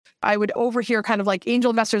I would overhear kind of like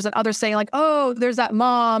angel investors and others saying like, oh, there's that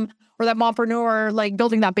mom or that mompreneur like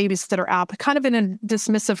building that babysitter app, kind of in a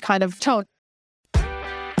dismissive kind of tone.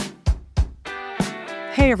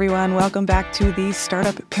 Hey everyone, welcome back to the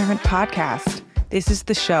Startup Parent Podcast. This is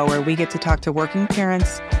the show where we get to talk to working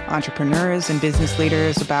parents, entrepreneurs, and business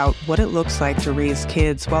leaders about what it looks like to raise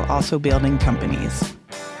kids while also building companies.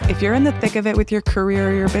 If you're in the thick of it with your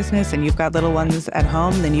career or your business and you've got little ones at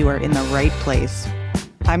home, then you are in the right place.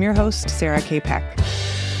 I'm your host, Sarah K. Peck.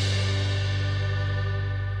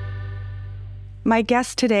 My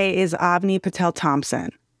guest today is Avni Patel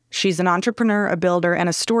Thompson. She's an entrepreneur, a builder, and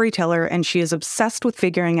a storyteller, and she is obsessed with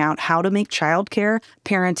figuring out how to make childcare,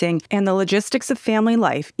 parenting, and the logistics of family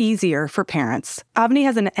life easier for parents. Avni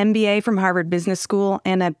has an MBA from Harvard Business School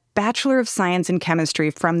and a Bachelor of Science in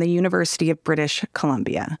Chemistry from the University of British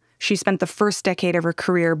Columbia. She spent the first decade of her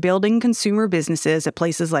career building consumer businesses at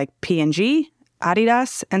places like P&G,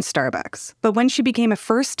 Adidas, and Starbucks. But when she became a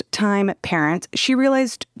first-time parent, she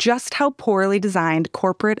realized just how poorly designed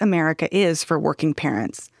corporate America is for working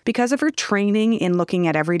parents. Because of her training in looking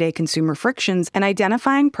at everyday consumer frictions and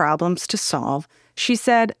identifying problems to solve, she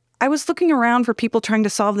said, I was looking around for people trying to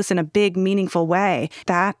solve this in a big, meaningful way.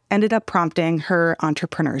 That ended up prompting her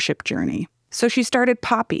entrepreneurship journey. So she started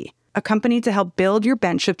Poppy, a company to help build your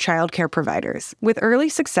bench of childcare providers. With early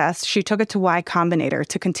success, she took it to Y Combinator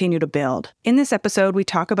to continue to build. In this episode, we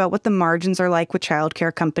talk about what the margins are like with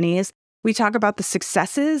childcare companies. We talk about the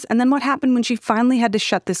successes and then what happened when she finally had to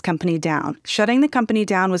shut this company down. Shutting the company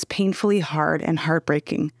down was painfully hard and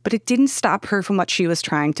heartbreaking, but it didn't stop her from what she was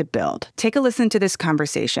trying to build. Take a listen to this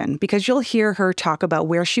conversation because you'll hear her talk about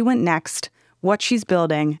where she went next, what she's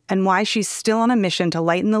building, and why she's still on a mission to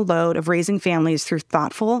lighten the load of raising families through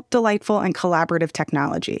thoughtful, delightful, and collaborative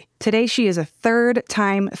technology. Today, she is a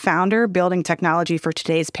third-time founder building technology for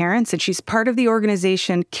today's parents, and she's part of the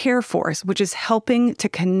organization CareForce, which is helping to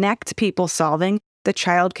connect people solving the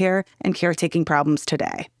childcare and caretaking problems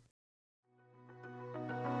today.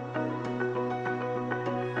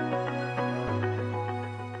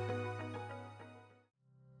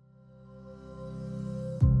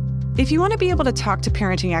 If you want to be able to talk to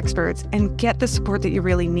parenting experts and get the support that you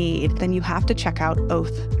really need, then you have to check out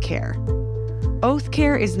Childcare.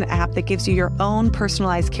 Childcare is an app that gives you your own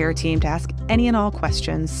personalized care team to ask any and all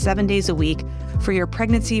questions 7 days a week for your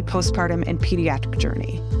pregnancy, postpartum, and pediatric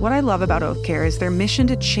journey. What I love about Childcare is their mission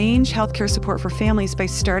to change healthcare support for families by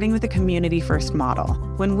starting with a community-first model.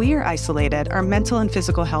 When we are isolated, our mental and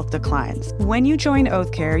physical health declines. When you join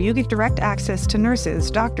Childcare, you get direct access to nurses,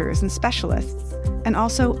 doctors, and specialists, and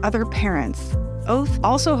also other parents. Oath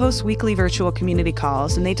also hosts weekly virtual community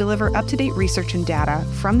calls, and they deliver up-to-date research and data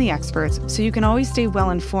from the experts so you can always stay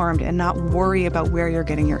well-informed and not worry about where you're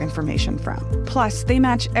getting your information from. Plus, they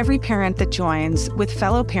match every parent that joins with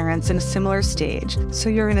fellow parents in a similar stage, so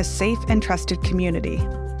you're in a safe and trusted community.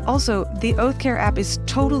 Also, the Childcare app is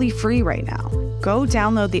totally free right now. Go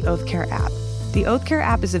download the Childcare app. The Childcare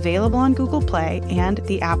app is available on Google Play and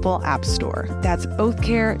the Apple App Store. That's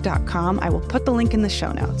oathcare.com. I will put the link in the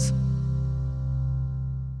show notes.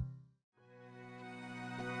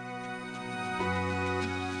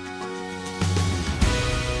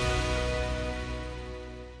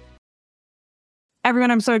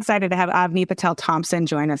 Everyone, I'm so excited to have Avni Patel Thompson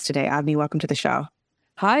join us today. Avni, welcome to the show.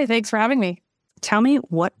 Hi, thanks for having me. Tell me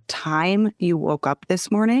what time you woke up this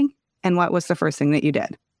morning and what was the first thing that you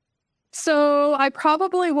did? So I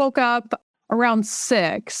probably woke up around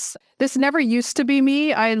 6. This never used to be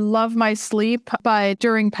me. I love my sleep, but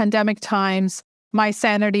during pandemic times, my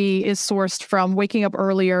sanity is sourced from waking up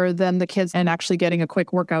earlier than the kids and actually getting a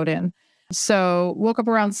quick workout in. So woke up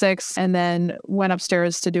around 6 and then went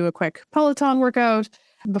upstairs to do a quick Peloton workout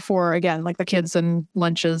before, again, like the kids and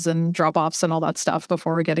lunches and drop-offs and all that stuff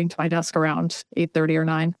before getting to my desk around 8:30 or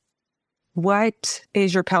 9. What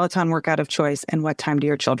is your Peloton workout of choice and what time do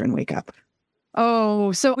your children wake up?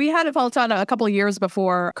 Oh, so we had a Peloton a couple of years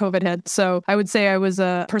before COVID hit. So I would say I was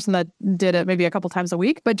a person that did it maybe a couple times a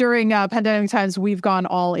week. But during pandemic times, we've gone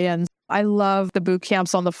all in. I love the boot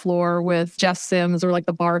camps on the floor with Jess Sims or like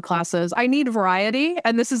the bar classes. I need variety.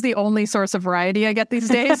 And this is the only source of variety I get these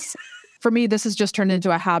days. For me, this has just turned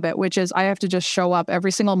into a habit, which is I have to just show up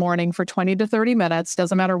every single morning for 20 to 30 minutes.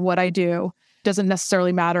 Doesn't matter what I do. Doesn't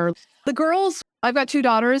necessarily matter. The girls, I've got 2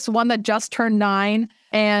 daughters, one that just turned 9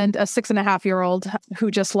 and a 6.5-year-old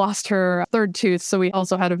who just lost her 3rd tooth. So we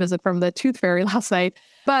also had a visit from the tooth fairy last night.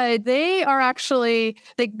 But they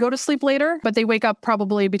go to sleep later, but they wake up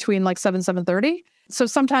probably between like 7:30. So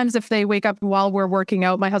sometimes if they wake up while we're working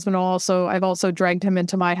out, my husband I've also dragged him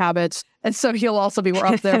into my habits. And so he'll also be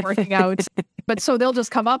up there working out. But so they'll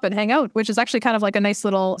just come up and hang out, which is actually kind of like a nice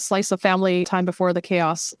little slice of family time before the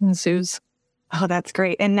chaos ensues. Oh, that's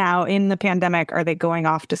great. And now in the pandemic, are they going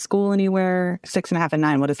off to school anywhere? 6.5 and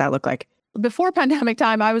 9, what does that look like? Before pandemic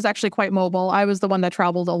time, I was actually quite mobile. I was the one that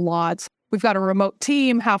traveled a lot. We've got a remote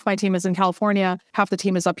team. Half my team is in California. Half the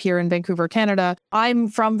team is up here in Vancouver, Canada. I'm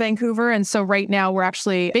from Vancouver. And so right now we're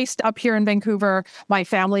actually based up here in Vancouver. My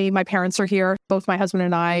family, my parents are here. Both my husband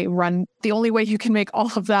and I run. The only way you can make all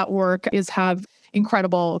of that work is have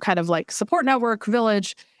incredible kind of like support network,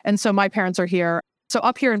 village. And so my parents are here. So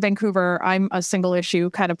up here in Vancouver, I'm a single issue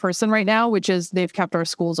kind of person right now, which is they've kept our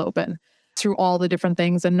schools open through all the different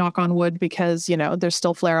things, and knock on wood, because, there's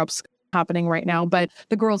still flare-ups happening right now, but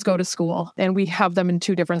the girls go to school and we have them in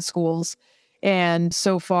 2 different schools. And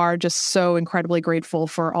so far, just so incredibly grateful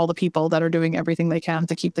for all the people that are doing everything they can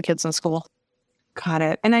to keep the kids in school. Got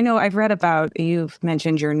it. And I know I've read about, you've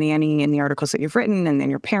mentioned your nanny in the articles that you've written, and then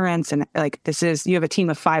your parents, and like you have a team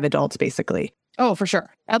of 5 adults basically. Oh, for sure.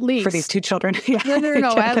 At least. For these 2 children. Yeah.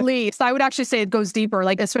 No, at least. I would actually say it goes deeper,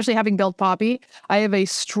 like especially having built Poppy. I have a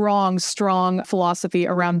strong philosophy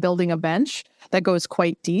around building a bench that goes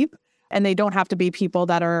quite deep. And they don't have to be people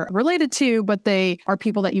that are related to, but they are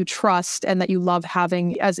people that you trust and that you love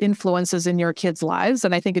having as influences in your kids' lives.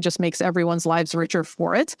 And I think it just makes everyone's lives richer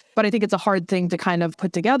for it. But I think it's a hard thing to kind of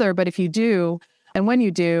put together. But if you do, and when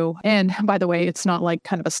you do, and by the way, it's not like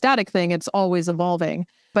kind of a static thing, it's always evolving.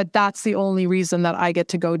 But that's the only reason that I get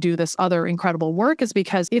to go do this other incredible work, is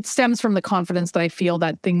because it stems from the confidence that I feel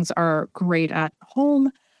that things are great at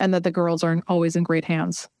home and that the girls are always in great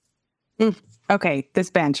hands. Okay, this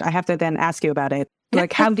bench, I have to then ask you about it.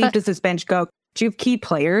 Like, how deep does this bench go? Do you have key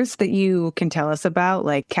players that you can tell us about,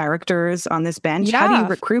 like characters on this bench? Yeah. How do you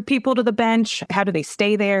recruit people to the bench? How do they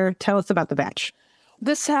stay there? Tell us about the bench.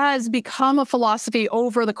 This has become a philosophy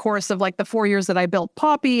over the course of like the 4 years that I built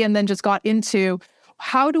Poppy, and then just got into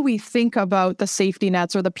how do we think about the safety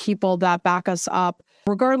nets or the people that back us up,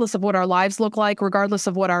 regardless of what our lives look like, regardless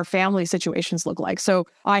of what our family situations look like. So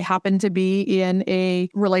I happen to be in a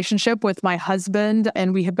relationship with my husband,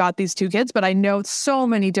 and we have got these 2 kids, but I know so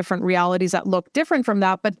many different realities that look different from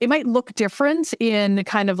that, but it might look different in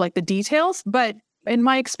kind of like the details. But in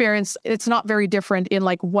my experience, it's not very different in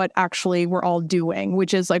like what actually we're all doing,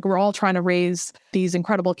 which is like we're all trying to raise these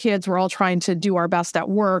incredible kids. We're all trying to do our best at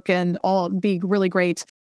work and all be really great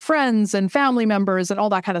friends and family members and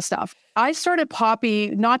all that kind of stuff. I started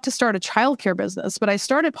Poppy not to start a childcare business, but I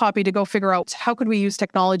started Poppy to go figure out how could we use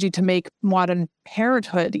technology to make modern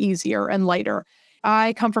parenthood easier and lighter.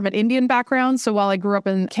 I come from an Indian background. So while I grew up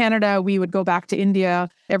in Canada, we would go back to India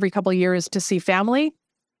every couple of years to see family.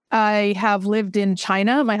 I have lived in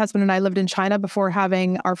China. My husband and I lived in China before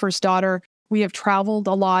having our first daughter. We have traveled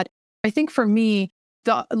a lot. I think for me,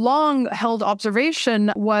 the long-held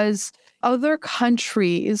observation was other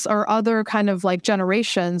countries or other kind of like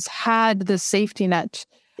generations had this safety net.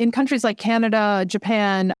 In countries like Canada,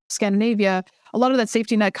 Japan, Scandinavia, a lot of that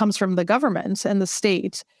safety net comes from the government and the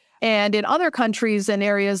state. And in other countries and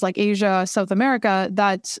areas like Asia, South America,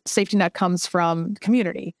 that safety net comes from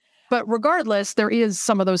community. But regardless, there is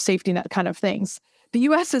some of those safety net kind of things. The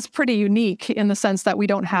US is pretty unique in the sense that we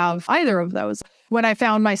don't have either of those. When I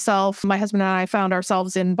found myself, my husband and I found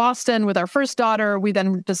ourselves in Boston with our first daughter, we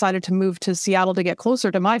then decided to move to Seattle to get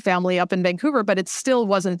closer to my family up in Vancouver, but it still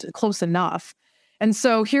wasn't close enough. And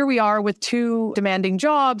so here we are with 2 demanding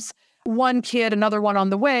jobs, 1 kid, another one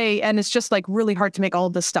on the way, and it's just like really hard to make all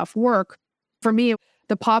of this stuff work. For me,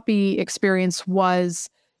 the Poppy experience was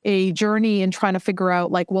a journey in trying to figure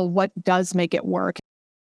out like, well, what does make it work?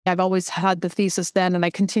 I've always had the thesis then, and I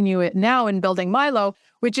continue it now in building Milo,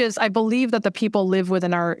 which is I believe that the people live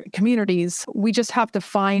within our communities. We just have to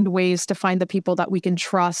find ways to find the people that we can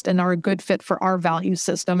trust and are a good fit for our value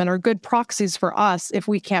system and are good proxies for us if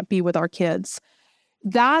we can't be with our kids.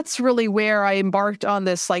 That's really where I embarked on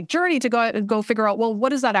this like journey to go figure out, well, what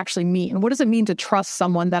does that actually mean? What does it mean to trust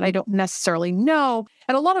someone that I don't necessarily know?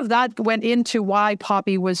 And a lot of that went into why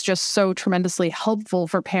Poppy was just so tremendously helpful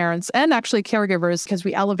for parents and actually caregivers, because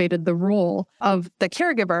we elevated the role of the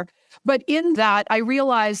caregiver. But in that, I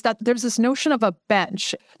realized that there's this notion of a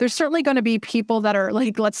bench. There's certainly going to be people that are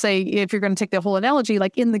like, let's say, if you're going to take the whole analogy,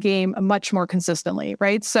 like in the game much more consistently,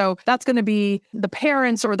 right? So that's going to be the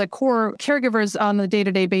parents or the core caregivers on a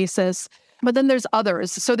day-to-day basis. But then there's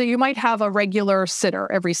others. So that you might have a regular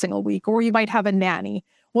sitter every single week, or you might have a nanny.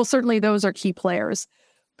 Well, certainly those are key players.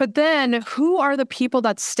 But then who are the people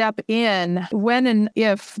that step in when and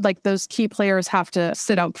if like those key players have to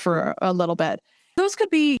sit out for a little bit? Those could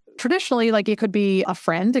be traditionally, like it could be a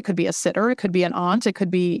friend, it could be a sitter, it could be an aunt, it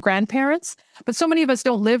could be grandparents. But so many of us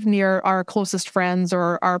don't live near our closest friends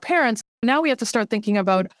or our parents. Now we have to start thinking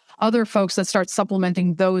about other folks that start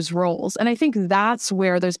supplementing those roles. And I think that's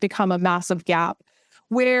where there's become a massive gap.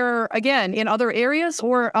 Where, again, in other areas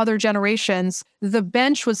or other generations, the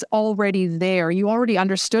bench was already there. You already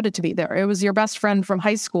understood it to be there. It was your best friend from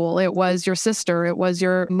high school. It was your sister. It was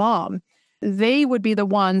your mom. They would be the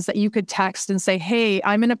ones that you could text and say, hey,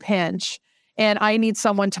 I'm in a pinch and I need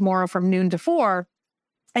someone tomorrow from noon to 4.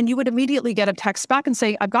 And you would immediately get a text back and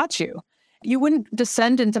say, I've got you. You wouldn't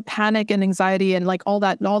descend into panic and anxiety and like all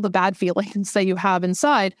the bad feelings that you have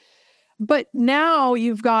inside. But now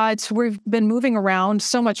we've been moving around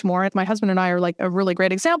so much more. My husband and I are like a really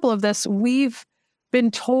great example of this. We've been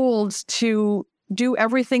told to do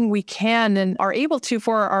everything we can and are able to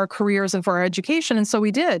for our careers and for our education. And so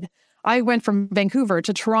we did. I went from Vancouver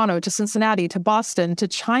to Toronto to Cincinnati to Boston to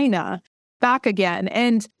China, back again.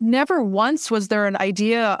 And never once was there an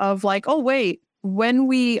idea of like, oh, wait, when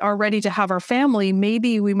we are ready to have our family,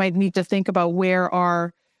 maybe we might need to think about where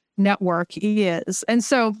our network is. And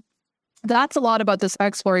so that's a lot about this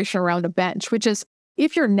exploration around a bench, which is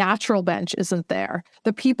if your natural bench isn't there,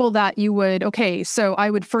 the people that you would, okay, so I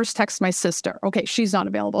would first text my sister. Okay, she's not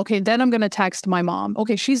available. Okay, then I'm going to text my mom.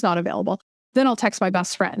 Okay, she's not available. Then I'll text my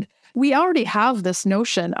best friend. We already have this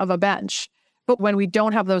notion of a bench, but when we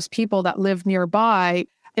don't have those people that live nearby,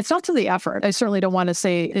 it's not to the effort. I certainly don't want to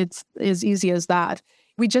say it's as easy as that.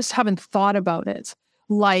 We just haven't thought about it.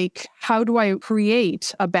 Like, how do I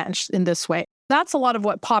create a bench in this way? That's a lot of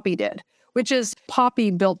what Poppy did, which is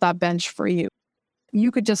Poppy built that bench for you. You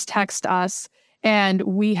could just text us and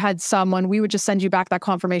we would just send you back that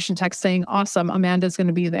confirmation text saying, awesome, Amanda's going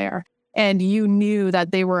to be there. And you knew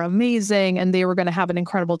that they were amazing and they were going to have an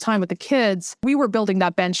incredible time with the kids. We were building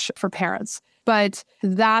that bench for parents. But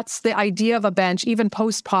that's the idea of a bench, even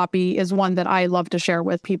post Poppy, is one that I love to share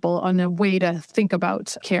with people on a way to think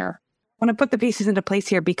about care. I want to put the pieces into place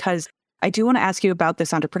here because I do want to ask you about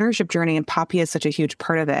this entrepreneurship journey, and Poppy is such a huge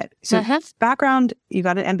part of it. So background, you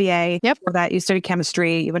got an MBA. Yep. For that, you studied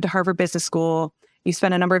chemistry. You went to Harvard Business School. You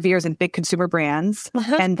spent a number of years in big consumer brands.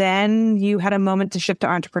 And then you had a moment to shift to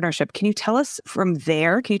entrepreneurship. Can you tell us from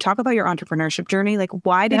there, can you talk about your entrepreneurship journey? Like,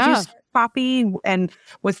 why did you start Poppy? And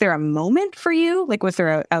was there a moment for you? Like, was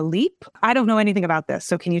there a leap? I don't know anything about this.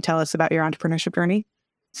 So can you tell us about your entrepreneurship journey?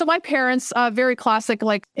 So my parents, very classic,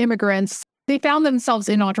 like immigrants, they found themselves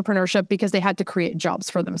in entrepreneurship because they had to create jobs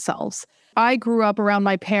for themselves. I grew up around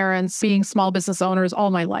my parents being small business owners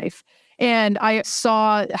all my life. And I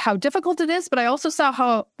saw how difficult it is, but I also saw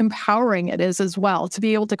how empowering it is as well to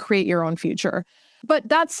be able to create your own future. But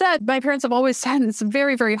that said, my parents have always said it's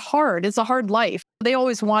very, very hard. It's a hard life. They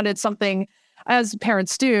always wanted something, as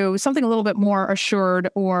parents do, something a little bit more assured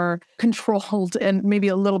or controlled and maybe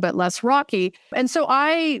a little bit less rocky. And so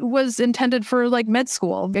I was intended for like med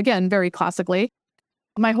school, again, very classically.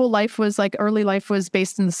 My whole life was like early life was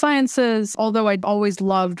based in the sciences, although I'd always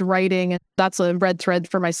loved writing. And that's a red thread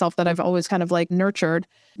for myself that I've always kind of like nurtured.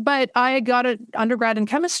 But I got an undergrad in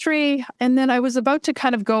chemistry. And then I was about to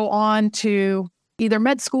kind of go on to either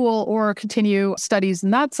med school or continue studies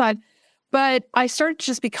in that side. But I started to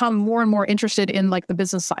just become more and more interested in like the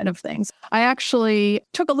business side of things. I actually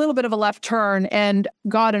took a little bit of a left turn and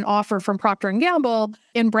got an offer from Procter & Gamble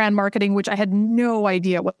in brand marketing, which I had no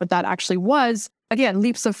idea what that actually was. Again,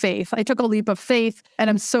 leaps of faith. I took a leap of faith and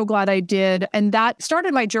I'm so glad I did. And that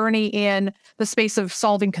started my journey in the space of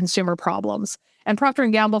solving consumer problems. And Procter &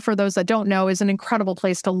 Gamble, for those that don't know, is an incredible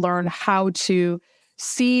place to learn how to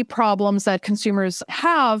see problems that consumers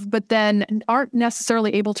have, but then aren't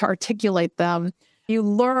necessarily able to articulate them. You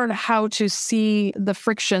learn how to see the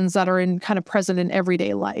frictions that are kind of present in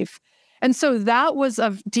everyday life. And so that was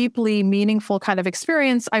a deeply meaningful kind of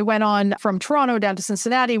experience. I went on from Toronto down to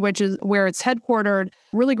Cincinnati, which is where it's headquartered.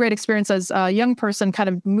 Really great experience as a young person kind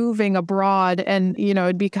of moving abroad. And,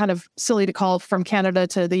 it'd be kind of silly to call from Canada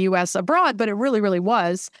to the US abroad, but it really, really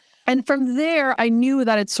was. And from there, I knew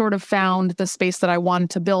that it sort of found the space that I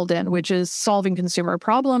wanted to build in, which is solving consumer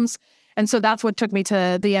problems. And so that's what took me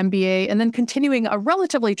to the MBA and then continuing a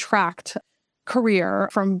relatively tracked career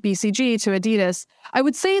from BCG to Adidas. I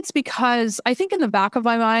would say it's because I think in the back of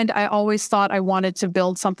my mind, I always thought I wanted to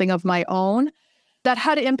build something of my own that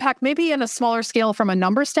had an impact maybe in a smaller scale from a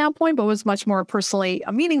number standpoint, but was much more personally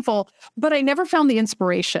meaningful. But I never found the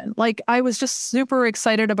inspiration. Like I was just super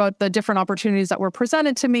excited about the different opportunities that were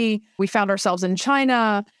presented to me. We found ourselves in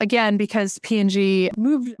China, again, because P&G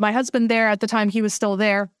moved my husband there at the time he was still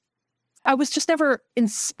there. I was just never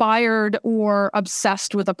inspired or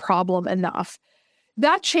obsessed with a problem enough.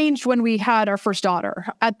 That changed when we had our first daughter.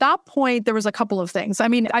 At that point, there was a couple of things. I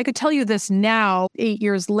mean, I could tell you this now, 8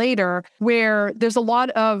 years later, where there's a lot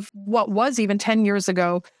of what was even 10 years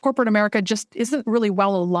ago, corporate America just isn't really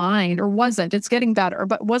well aligned, or wasn't. It's getting better,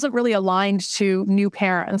 but wasn't really aligned to new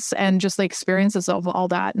parents and just the experiences of all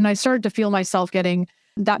that. And I started to feel myself getting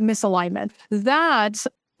that misalignment. That,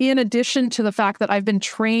 in addition to the fact that I've been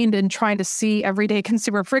trained in trying to see everyday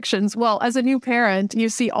consumer frictions, well, as a new parent, you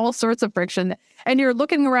see all sorts of friction. And you're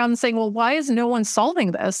looking around and saying, well, why is no one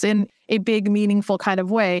solving this in a big, meaningful kind of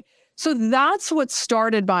way? So that's what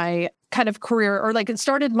started my kind of career, or like it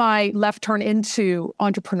started my left turn into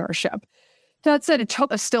entrepreneurship. That said, it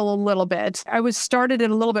took us still a little bit. I was started it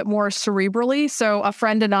a little bit more cerebrally. So a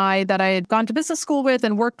friend and I that I had gone to business school with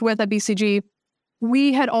and worked with at BCG,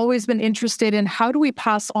 we had always been interested in how do we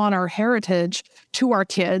pass on our heritage to our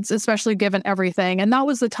kids, especially given everything. And that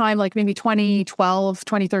was the time, like maybe 2012,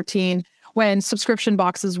 2013, when subscription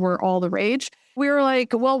boxes were all the rage. We were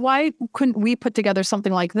like, well, why couldn't we put together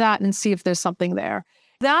something like that and see if there's something there?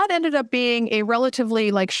 That ended up being a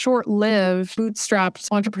relatively like short-lived, bootstrapped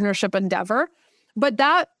entrepreneurship endeavor. But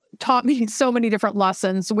that taught me so many different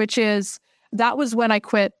lessons, which is that was when I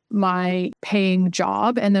quit my paying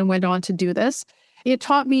job and then went on to do this. It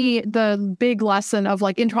taught me the big lesson of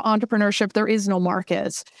like entrepreneurship, there is no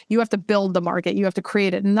market. You have to build the market. You have to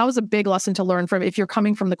create it. And that was a big lesson to learn from if you're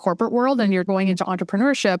coming from the corporate world and you're going into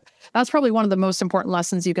entrepreneurship. That's probably one of the most important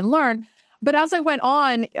lessons you can learn. But as I went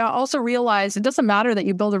on, I also realized it doesn't matter that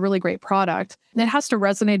you build a really great product. It has to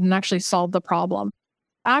resonate and actually solve the problem.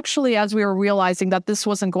 Actually, as we were realizing that this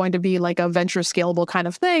wasn't going to be like a venture scalable kind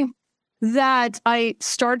of thing, that I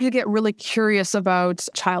started to get really curious about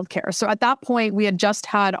childcare. So at that point, we had just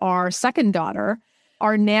had our second daughter.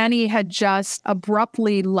 Our nanny had just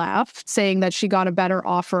abruptly left, saying that she got a better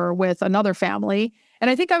offer with another family.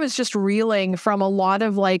 And I think I was just reeling from a lot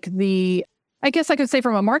of like I guess I could say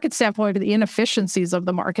from a market standpoint, the inefficiencies of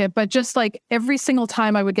the market, but just like every single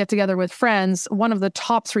time I would get together with friends, one of the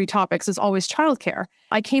top 3 topics is always childcare.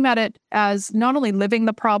 I came at it as not only living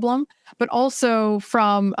the problem, but also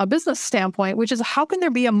from a business standpoint, which is how can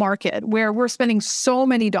there be a market where we're spending so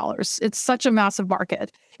many dollars? It's such a massive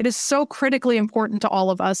market. It is so critically important to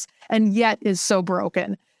all of us and yet is so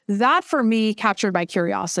broken. That for me captured my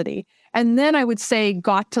curiosity. And then I would say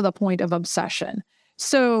got to the point of obsession.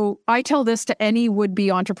 So I tell this to any would-be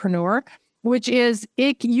entrepreneur, which is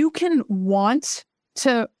you can want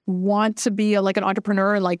to be like an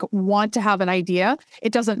entrepreneur, like want to have an idea.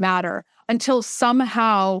 It doesn't matter until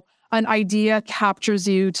somehow an idea captures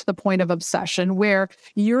you to the point of obsession where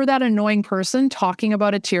you're that annoying person talking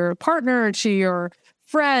about it to your partner, to your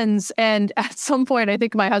friends. And at some point, I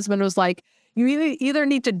think my husband was like, you either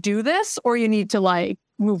need to do this or you need to like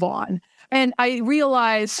move on. And I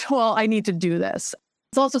realized, well, I need to do this.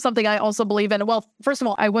 It's also something I also believe in. Well, first of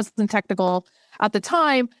all, I wasn't technical at the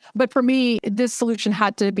time, but for me, this solution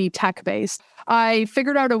had to be tech-based. I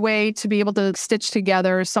figured out a way to be able to stitch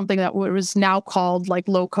together something that was now called like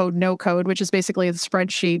low code, no code, which is basically a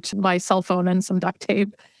spreadsheet, my cell phone and some duct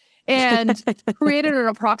tape, and created an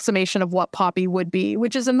approximation of what Poppy would be,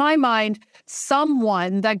 which is in my mind,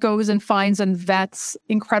 someone that goes and finds and vets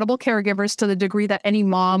incredible caregivers to the degree that any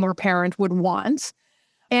mom or parent would want,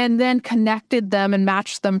 and then connected them and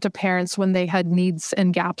matched them to parents when they had needs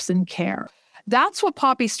and gaps in care. That's what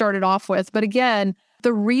Poppy started off with. But again,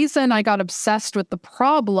 the reason I got obsessed with the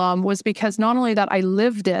problem was because not only that I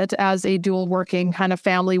lived it as a dual working kind of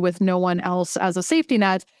family with no one else as a safety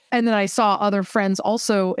net, and then I saw other friends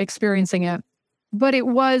also experiencing it, but it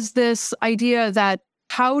was this idea that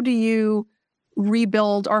how do you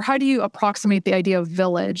rebuild or how do you approximate the idea of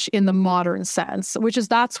village in the modern sense,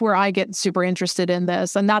 that's where I get super interested in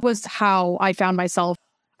this. And that was how I found myself,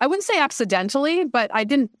 I wouldn't say accidentally, but I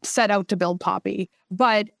didn't set out to build Poppy.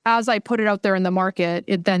 But as I put it out there in the market,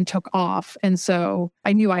 it then took off. And so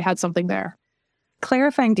I knew I had something there.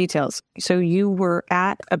 Clarifying details. So you were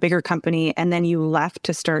at a bigger company and then you left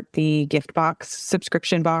to start the gift box,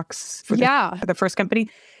 subscription box for the first company.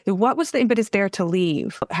 What was the impetus there to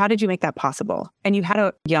leave? How did you make that possible? And you had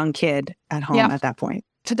a young kid at home at that point.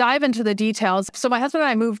 To dive into the details, so my husband and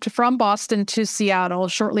I moved from Boston to Seattle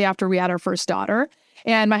shortly after we had our first daughter.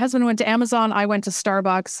 And my husband went to Amazon, I went to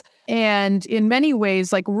Starbucks. And in many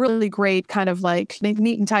ways, like really great kind of like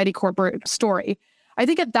neat and tidy corporate story. I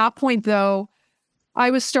think at that point, though, I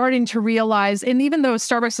was starting to realize, and even though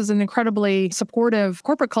Starbucks is an incredibly supportive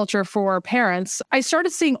corporate culture for parents, I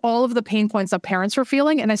started seeing all of the pain points that parents were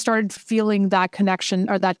feeling. And I started feeling that connection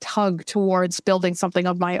or that tug towards building something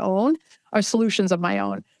of my own or solutions of my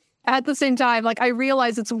own. at the same time, like I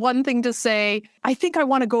realize it's one thing to say, I think I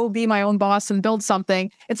want to go be my own boss and build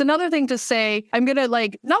something. It's another thing to say, I'm going to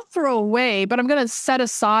like not throw away, but I'm going to set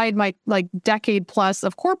aside my like decade plus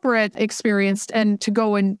of corporate experience and to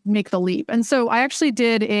go and make the leap. And so I actually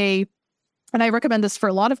did and I recommend this for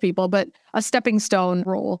a lot of people, but a stepping stone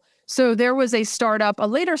role. So there was a startup, a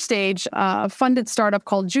later stage funded startup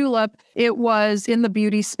called Julep. It was in the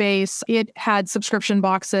beauty space. It had subscription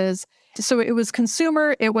boxes. So it was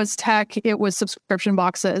consumer, it was tech, it was subscription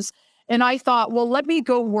boxes. And I thought, well, let me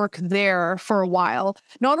go work there for a while,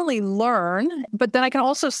 not only learn, but then I can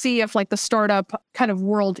also see if like the startup kind of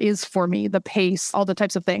world is for me, the pace, all the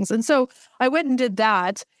types of things. And so I went and did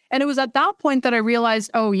that. And it was at that point that I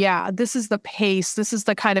realized, oh yeah, this is the pace, this is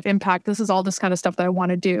the kind of impact, this is all this kind of stuff that I want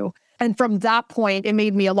to do. And from that point, it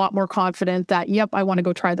made me a lot more confident that, yep, I want to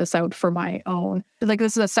go try this out for my own. Like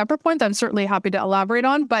this is a separate point that I'm certainly happy to elaborate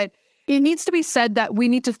on, but it needs to be said that we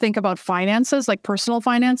need to think about finances, like personal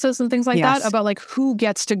finances and things like that, about like who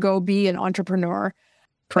gets to go be an entrepreneur.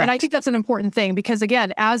 Correct. And I think that's an important thing because,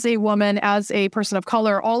 again, as a woman, as a person of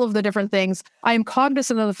color, all of the different things, I am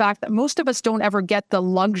cognizant of the fact that most of us don't ever get the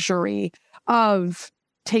luxury of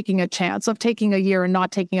taking a chance, of taking a year and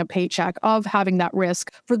not taking a paycheck, of having that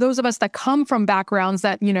risk. For those of us that come from backgrounds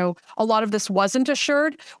that, you know, a lot of this wasn't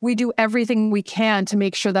assured, we do everything we can to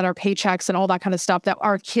make sure that our paychecks and all that kind of stuff, that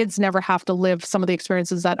our kids never have to live some of the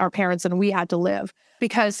experiences that our parents and we had to live.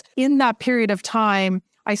 Because in that period of time,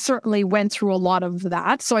 I certainly went through a lot of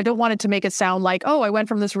that. So I don't want it to make it sound like, oh, I went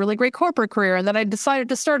from this really great corporate career and then I decided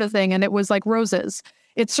to start a thing and it was like roses.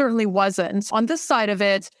 It certainly wasn't. On this side of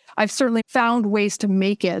it, I've certainly found ways to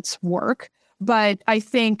make it work. But I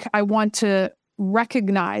think I want to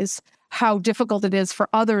recognize how difficult it is for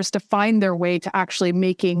others to find their way to actually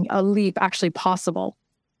making a leap actually possible.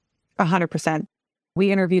 100%.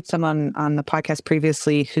 We interviewed someone on the podcast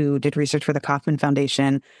previously who did research for the Kauffman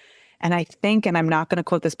Foundation. And I think, and I'm not going to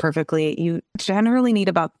quote this perfectly, you generally need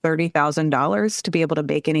about $30,000 to be able to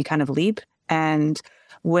make any kind of leap. And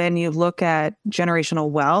when you look at generational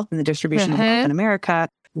wealth and the distribution of wealth in America,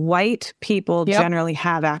 white people generally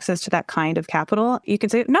have access to that kind of capital. You can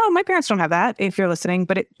say, no, my parents don't have that if you're listening,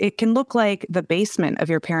 but it can look like the basement of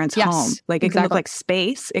your parents' home. Like it can look like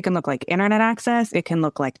space. It can look like internet access. It can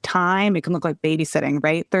look like time. It can look like babysitting,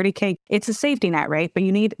 right? $30K, it's a safety net, right? But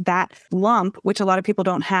you need that lump, which a lot of people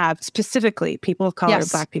don't have, specifically people of color,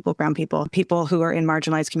 Black people, brown people, people who are in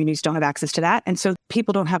marginalized communities don't have access to that. And so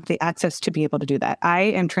people don't have the access to be able to do that. I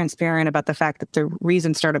am transparent about the fact that the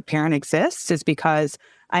reason Startup Parent exists is because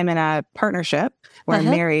I'm in a partnership where I'm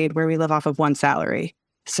married, where we live off of one salary.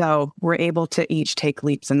 So we're able to each take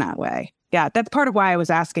leaps in that way. Yeah, that's part of why I was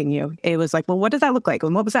asking you. It was like, well, what does that look like?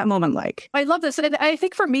 And what was that moment like? I love this. And I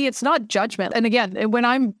think for me, it's not judgment. And again, when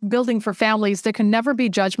I'm building for families, there can never be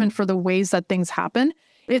judgment for the ways that things happen.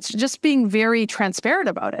 It's just being very transparent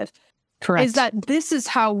about it. Correct. Is that this is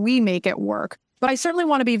how we make it work. But I certainly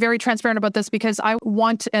want to be very transparent about this because I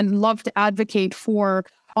want and love to advocate for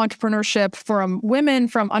entrepreneurship from women,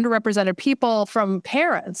 from underrepresented people, from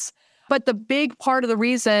parents. But the big part of the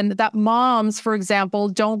reason that moms, for example,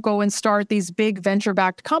 don't go and start these big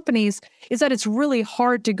venture-backed companies is that it's really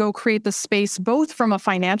hard to go create the space, both from a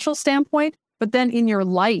financial standpoint, but then in your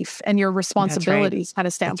life and your responsibilities kind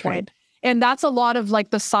of standpoint. And that's a lot of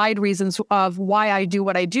like the side reasons of why I do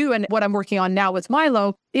what I do and what I'm working on now with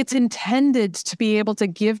Milo. It's intended to be able to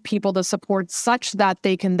give people the support such that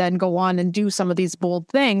they can then go on and do some of these bold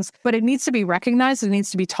things. But it needs to be recognized, it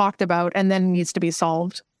needs to be talked about, and then it needs to be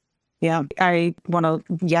solved. Yeah, I want to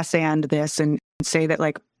yes and this and say that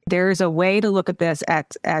like there's a way to look at this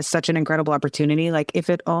as such an incredible opportunity. Like if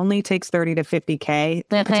it only takes 30 to 50K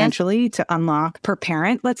potentially to unlock per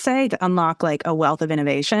parent, let's say, to unlock like a wealth of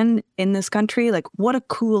innovation in this country, like what a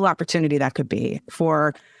cool opportunity that could be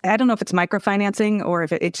for, I don't know if it's microfinancing or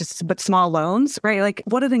if it's just, but small loans, right? Like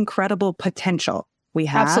what an incredible potential we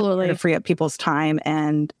have to free up people's time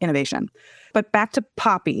and innovation. But back to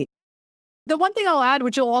Poppy. The one thing I'll add,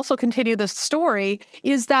 which will also continue this story,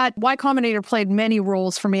 is that Y Combinator played many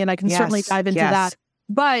roles for me, and I can certainly dive into that.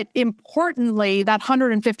 But importantly, that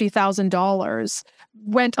 $150,000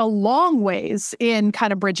 went a long ways in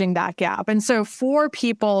kind of bridging that gap. And so for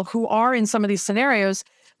people who are in some of these scenarios,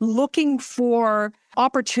 looking for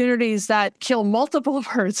opportunities that kill multiple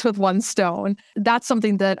birds with one stone, that's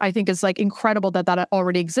something that I think is like incredible that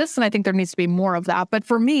already exists. And I think there needs to be more of that. But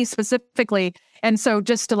for me specifically, and so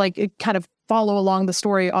just to like kind of follow along the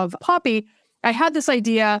story of Poppy, I had this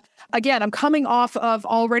idea. Again, I'm coming off of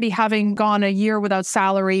already having gone a year without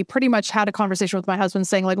salary, pretty much had a conversation with my husband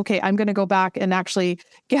saying like, okay, I'm going to go back and actually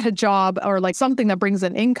get a job or like something that brings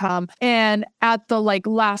in income. And at the like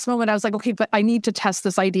last moment, I was like, okay, but I need to test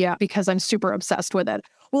this idea because I'm super obsessed with it.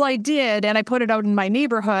 Well, I did. And I put it out in my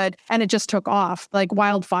neighborhood and it just took off like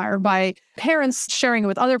wildfire by parents sharing it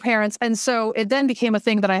with other parents. And so it then became a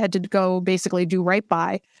thing that I had to go basically do right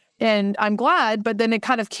by. And I'm glad, but then it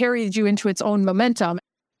kind of carried you into its own momentum.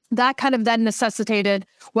 That kind of then necessitated,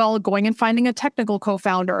 well, going and finding a technical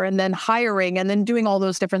co-founder and then hiring and then doing all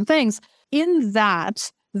those different things. In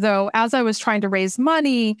that, though, as I was trying to raise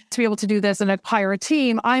money to be able to do this and hire a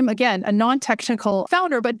team, I'm, again, a non-technical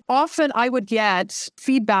founder, but often I would get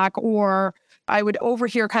feedback or I would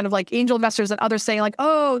overhear kind of like angel investors and others saying like,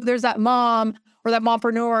 oh, there's that mom or that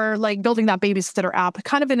mompreneur like building that babysitter app,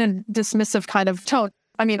 kind of in a dismissive kind of tone.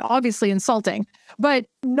 I mean, obviously insulting, but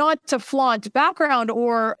not to flaunt background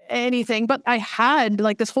or anything. But I had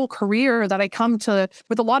like this whole career that I come to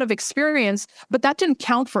with a lot of experience, but that didn't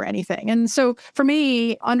count for anything. And so for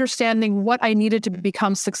me, understanding what I needed to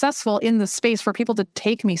become successful in the space for people to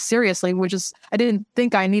take me seriously, which is, I didn't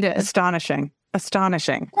think I needed. Astonishing.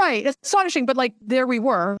 Right. Astonishing. But like, there we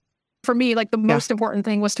were. For me, like the most important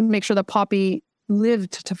thing was to make sure that Poppy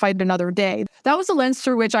lived to fight another day. That was the lens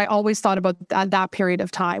through which I always thought about that period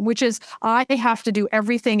of time, which is I have to do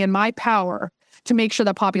everything in my power to make sure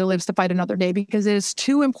that Poppy lives to fight another day, because it is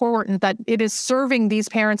too important that it is serving these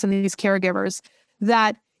parents and these caregivers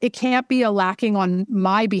that it can't be a lacking on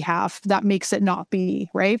my behalf that makes it not be,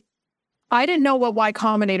 right? I didn't know what Y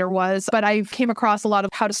Combinator was, but I came across a lot of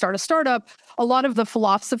how to start a startup. A lot of the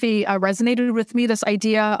philosophy resonated with me, this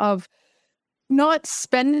idea of not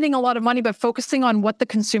spending a lot of money, but focusing on what the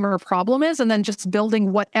consumer problem is and then just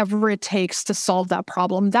building whatever it takes to solve that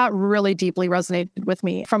problem. That really deeply resonated with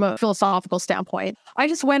me from a philosophical standpoint. I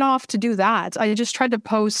just went off to do that. I just tried to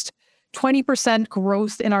post 20%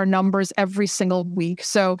 growth in our numbers every single week.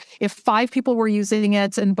 So if 5 people were using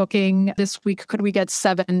it and booking this week, could we get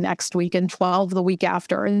 7 next week and 12 the week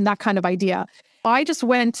after? And that kind of idea. I just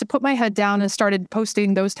went to put my head down and started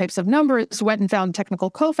posting those types of numbers, went and found a technical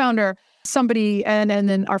co-founder, somebody, and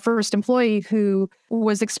then our first employee who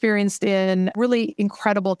was experienced in really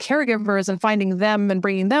incredible caregivers and finding them and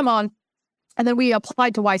bringing them on. And then we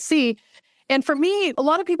applied to YC. And for me, a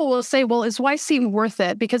lot of people will say, well, is YC worth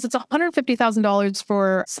it? Because it's $150,000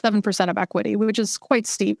 for 7% of equity, which is quite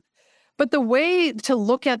steep. But the way to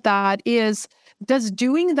look at that is, does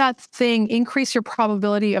doing that thing increase your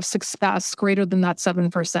probability of success greater than that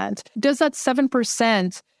 7%? Does that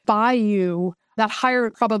 7% buy you that higher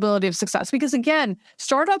probability of success? Because again,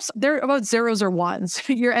 startups, they're about zeros or ones.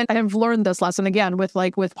 And I've learned this lesson again with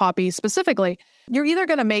Poppy specifically. You're either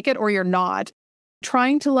going to make it or you're not.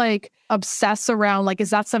 Trying to obsess around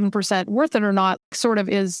is that 7% worth it or not sort of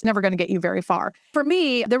is never going to get you very far. For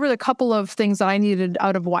me, there were a couple of things that I needed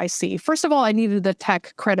out of YC. First of all, I needed the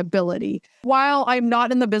tech credibility. While I'm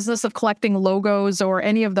not in the business of collecting logos or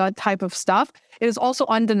any of that type of stuff, it is also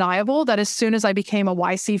undeniable that as soon as I became a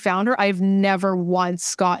YC founder, I've never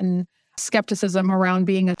once gotten skepticism around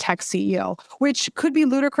being a tech CEO, which could be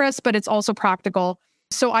ludicrous, but it's also practical.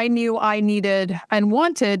 So I knew I needed and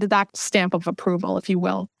wanted that stamp of approval, if you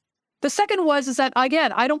will. The second is that,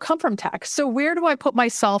 again, I don't come from tech. So where do I put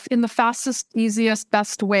myself in the fastest, easiest,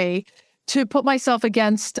 best way to put myself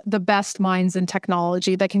against the best minds in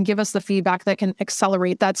technology that can give us the feedback that can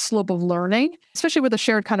accelerate that slope of learning, especially with a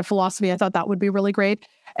shared kind of philosophy? I thought that would be really great.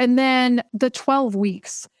 And then the 12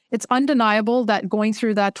 weeks. It's undeniable that going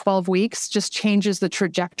through that 12 weeks just changes the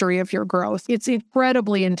trajectory of your growth. It's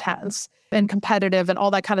incredibly intense and competitive and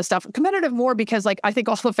all that kind of stuff. Competitive more because I think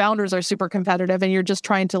all the founders are super competitive and you're just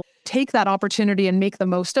trying to take that opportunity and make the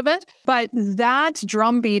most of it. But that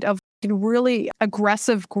drumbeat of really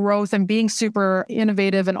aggressive growth and being super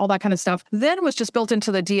innovative and all that kind of stuff then was just built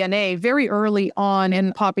into the DNA very early on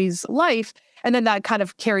in Poppy's life. And then that kind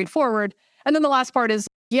of carried forward. And then the last part is,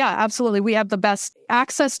 yeah, absolutely. We have the best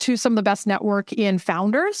access to some of the best network in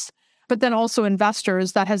founders, but then also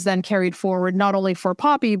investors that has then carried forward not only for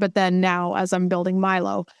Poppy, but then now as I'm building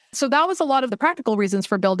Milo. So that was a lot of the practical reasons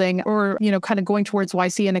for building or, kind of going towards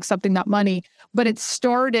YC and accepting that money. But it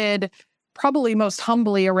started probably most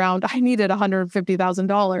humbly around, I needed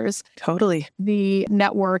 $150,000. Totally. The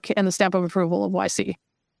network and the stamp of approval of YC.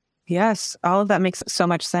 Yes, all of that makes so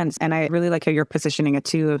much sense. And I really like how you're positioning it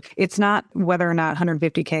too. It's not whether or not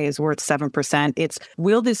 150K is worth 7%. It's,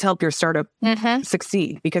 will this help your startup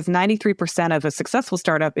succeed? Because 93% of a successful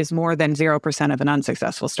startup is more than 0% of an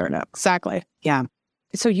unsuccessful startup. Exactly. Yeah.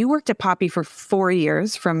 So you worked at Poppy for 4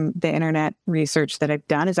 years from the internet research that I've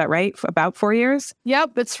done. Is that right? About 4 years?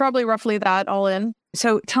 Yep, it's probably roughly that all in.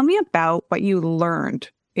 So tell me about what you learned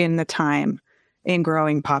in the time in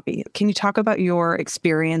growing Poppy. Can you talk about your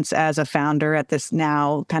experience as a founder at this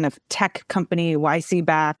now kind of tech company, YC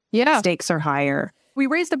backed? Yeah. Stakes are higher. We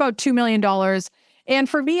raised about $2 million. And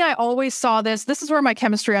for me, I always saw this. This is where my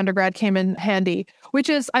chemistry undergrad came in handy, which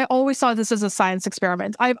is I always saw this as a science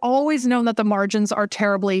experiment. I've always known that the margins are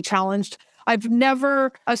terribly challenged. I've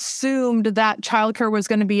never assumed that childcare was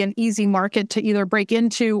going to be an easy market to either break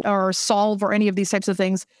into or solve or any of these types of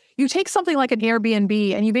things. You take something like an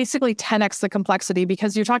Airbnb and you basically 10x the complexity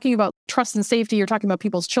because you're talking about trust and safety, you're talking about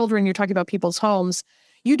people's children, you're talking about people's homes.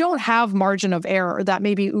 You don't have margin of error that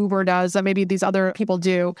maybe Uber does, that maybe these other people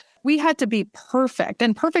do. We had to be perfect,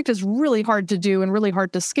 and perfect is really hard to do and really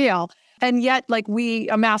hard to scale. And yet, we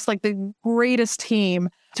amassed the greatest team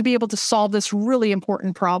to be able to solve this really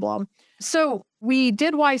important problem. So we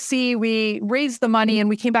did YC, we raised the money, and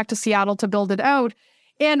we came back to Seattle to build it out.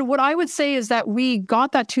 And what I would say is that we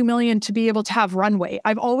got that $2 million to be able to have runway.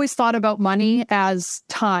 I've always thought about money as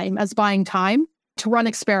time, as buying time to run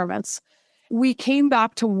experiments. We came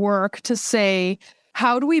back to work to say,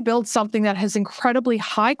 how do we build something that has incredibly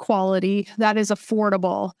high quality, that is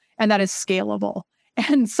affordable, and that is scalable?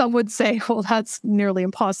 And some would say, well, that's nearly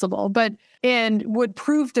impossible, and would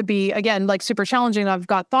prove to be, again, super challenging. I've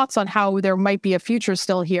got thoughts on how there might be a future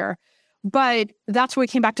still here. But that's what we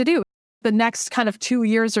came back to do. The next kind of 2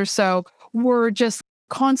 years or so were just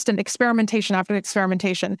constant experimentation after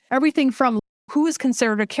experimentation. Everything from who is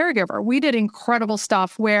considered a caregiver. We did incredible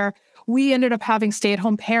stuff where we ended up having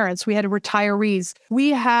stay-at-home parents. We had retirees. We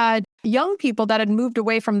had young people that had moved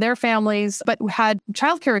away from their families, but had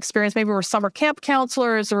childcare experience. Maybe were summer camp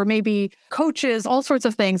counselors or maybe coaches, all sorts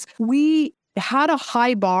of things. We had a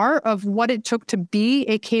high bar of what it took to be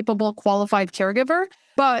a capable, qualified caregiver,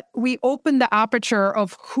 but we opened the aperture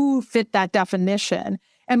of who fit that definition.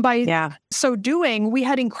 And by so doing, we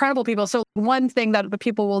had incredible people. So one thing that the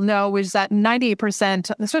people will know is that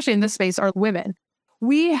 98%, especially in this space, are women.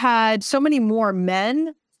 We had so many more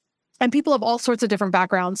men and people of all sorts of different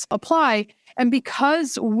backgrounds apply. And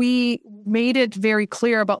because we made it very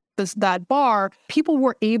clear about that bar, people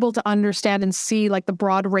were able to understand and see the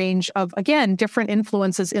broad range of, again, different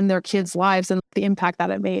influences in their kids' lives and the impact that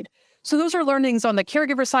it made. So those are learnings on the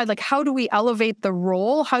caregiver side. How do we elevate the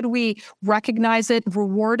role? How do we recognize it,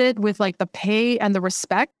 reward it with the pay and the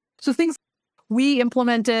respect? So things we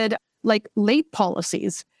implemented late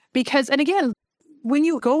policies because, and again, when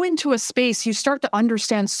you go into a space, you start to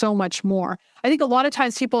understand so much more. I think a lot of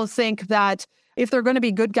times people think that if they're going to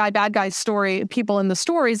be good guy, bad guy people in the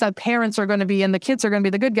stories, that parents are going to be and the kids are going to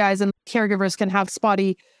be the good guys and caregivers can have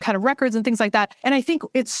spotty kind of records and things like that. And I think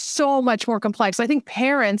it's so much more complex. I think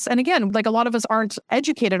parents, and again, a lot of us aren't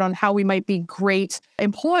educated on how we might be great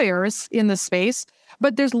employers in this space,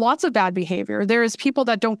 but there's lots of bad behavior. There's people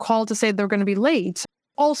that don't call to say they're going to be late,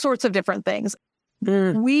 all sorts of different things.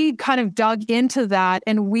 We kind of dug into that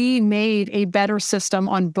and we made a better system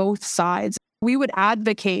on both sides. We would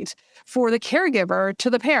advocate for the caregiver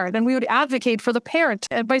to the parent and we would advocate for the parent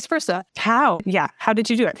and vice versa. How? Yeah. How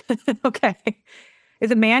did you do it? Okay. Is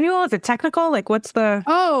it manual? Is it technical? What's the...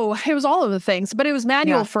 Oh, it was all of the things, but it was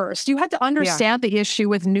manual first. You had to understand the issue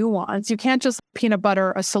with nuance. You can't just peanut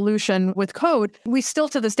butter a solution with code. We still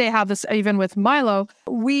to this day have this even with Milo.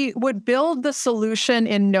 We would build the solution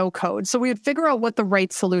in no code. So we would figure out what the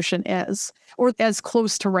right solution is or as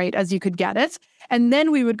close to right as you could get it. And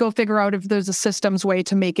then we would go figure out if there's a systems way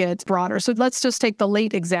to make it broader. So let's just take the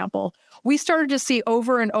late example. We started to see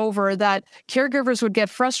over and over that caregivers would get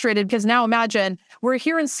frustrated because now imagine we're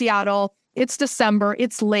here in Seattle, it's December,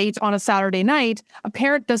 it's late on a Saturday night. A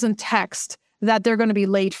parent doesn't text that they're going to be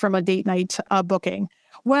late from a date night booking.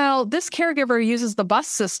 Well, this caregiver uses the bus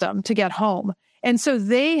system to get home. And so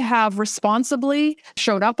they have responsibly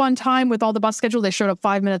showed up on time with all the bus schedule. They showed up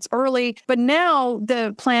 5 minutes early. But now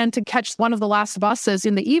the plan to catch one of the last buses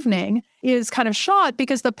in the evening is kind of shot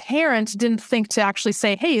because the parent didn't think to actually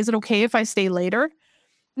say, hey, is it okay if I stay later?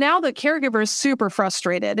 Now the caregiver is super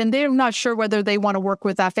frustrated and they're not sure whether they want to work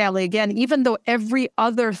with that family again, even though every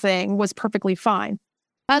other thing was perfectly fine.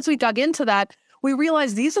 As we dug into that, we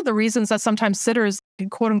realized these are the reasons that sometimes sitters,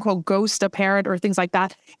 quote unquote, ghost a parent or things like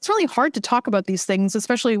that. It's really hard to talk about these things,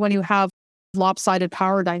 especially when you have lopsided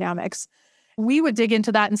power dynamics. We would dig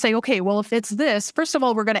into that and say, okay, well, if it's this, first of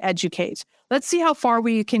all, we're going to educate. Let's see how far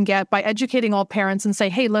we can get by educating all parents and say,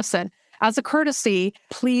 hey, listen, as a courtesy,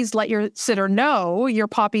 please let your sitter know, your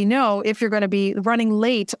poppy know, if you're going to be running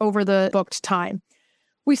late over the booked time.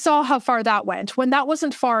 we saw how far that went. When that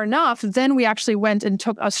wasn't far enough, then we actually went and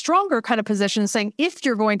took a stronger kind of position saying, if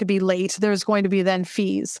you're going to be late, there's going to be then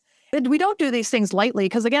fees. And we don't do these things lightly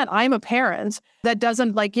because, again, I'm a parent that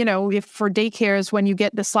doesn't if for daycares, when you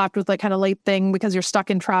get slapped with kind of late thing because you're stuck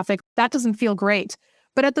in traffic, that doesn't feel great.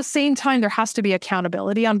 But at the same time, there has to be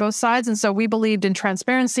accountability on both sides. And so we believed in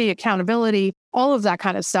transparency, accountability, all of that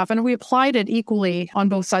kind of stuff. And we applied it equally on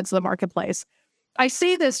both sides of the marketplace. I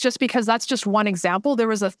say this just because that's just one example. There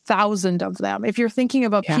was 1,000 of them. If you're thinking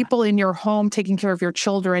about people in your home taking care of your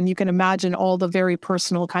children, you can imagine all the very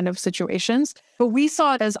personal kind of situations. But we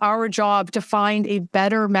saw it as our job to find a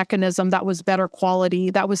better mechanism that was better quality,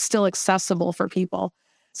 that was still accessible for people.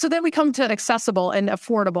 So then we come to accessible and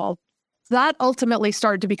affordable. That ultimately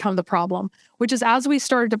started to become the problem, which is as we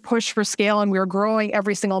started to push for scale and we were growing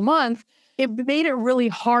every single month, it made it really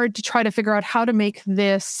hard to try to figure out how to make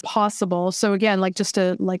this possible. So again, just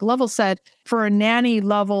to level set, for a nanny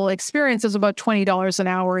level experience is about $20 an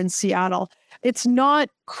hour in Seattle. It's not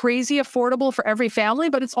crazy affordable for every family,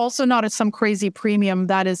 but it's also not at some crazy premium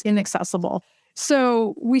that is inaccessible.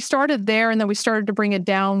 So we started there, and then we started to bring it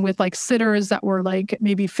down with sitters that were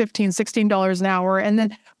maybe $15, $16 an hour. And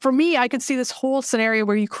then for me, I could see this whole scenario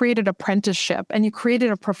where you created apprenticeship and you created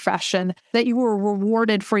a profession that you were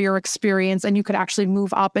rewarded for your experience, and you could actually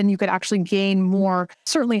move up and you could actually gain more,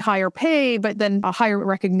 certainly higher pay, but then a higher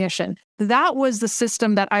recognition. That was the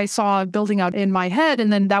system that I saw building out in my head,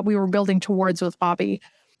 and then that we were building towards with Poppy.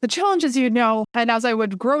 The challenge, as you know, and as I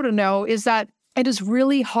would grow to know, is that it is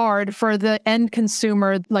really hard for the end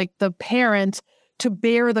consumer, the parent, to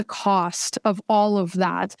bear the cost of all of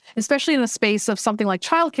that, especially in the space of something like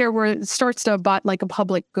childcare, where it starts to abut a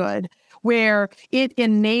public good, where it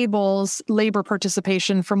enables labor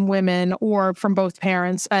participation from women or from both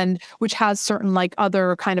parents, and which has certain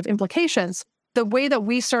other kind of implications. The way that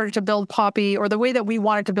we started to build Poppy, or the way that we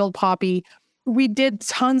wanted to build Poppy, we did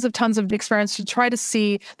tons of experiments to try to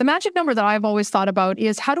see. The magic number that I've always thought about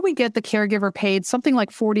is, how do we get the caregiver paid something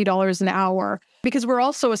like $40 an hour? Because we're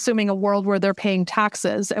also assuming a world where they're paying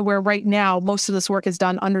taxes, where right now most of this work is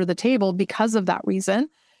done under the table because of that reason.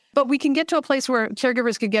 But we can get to a place where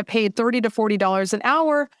caregivers could get paid $30 to $40 an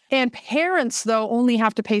hour, and parents, though, only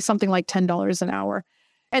have to pay something like $10 an hour.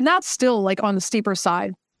 And that's still on the steeper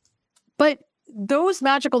side. But those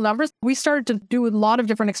magical numbers, we started to do a lot of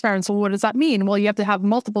different experiments. So what does that mean? Well, you have to have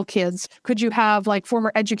multiple kids. Could you have former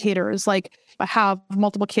educators, have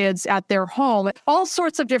multiple kids at their home? All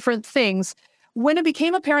sorts of different things. When it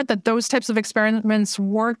became apparent that those types of experiments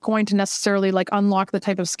weren't going to necessarily unlock the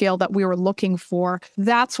type of scale that we were looking for,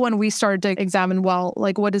 that's when we started to examine,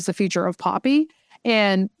 what is the future of Poppy?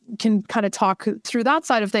 And can kind of talk through that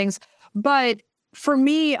side of things. But for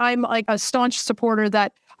me, I'm a staunch supporter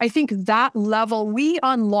that I think that level, we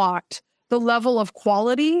unlocked the level of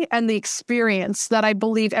quality and the experience that I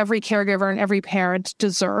believe every caregiver and every parent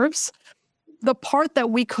deserves. The part that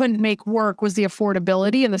we couldn't make work was the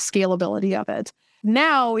affordability and the scalability of it.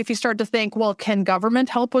 Now, if you start to think, well, can government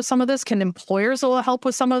help with some of this? Can employers help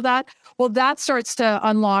with some of that? Well, that starts to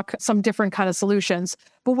unlock some different kind of solutions.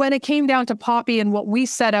 But when it came down to Poppy and what we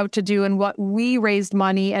set out to do and what we raised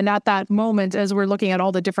money, and at that moment, as we're looking at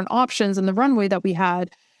all the different options and the runway that we had,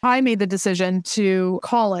 I made the decision to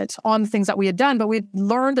call it on the things that we had done, but we'd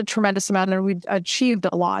learned a tremendous amount and we'd achieved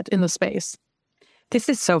a lot in the space. This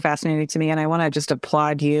is so fascinating to me, and I want to just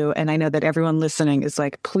applaud you. And I know that everyone listening is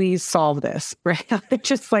please solve this, right?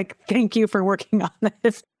 Just thank you for working on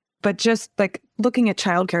this. But just looking at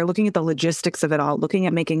childcare, looking at the logistics of it all, looking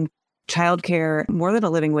at making childcare more than a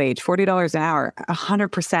living wage, $40 an hour,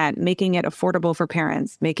 100%, making it affordable for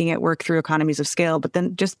parents, making it work through economies of scale, but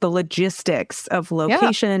then just the logistics of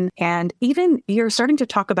location. And even you're starting to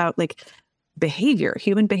talk about behavior,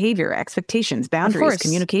 human behavior, expectations, boundaries,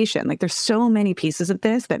 communication. There's so many pieces of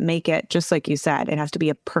this that make it, just like you said, it has to be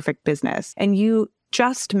a perfect business. And you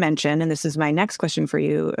just mentioned, and this is my next question for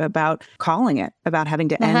you, about calling it, about having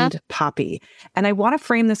to end Poppy. And I want to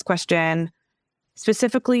frame this question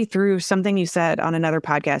specifically through something you said on another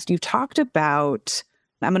podcast. You talked about,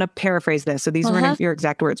 I'm going to paraphrase this, so these weren't your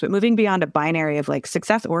exact words, but moving beyond a binary of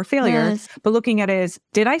success or failure, but looking at it as,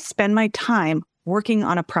 did I spend my time working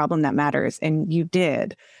on a problem that matters? And you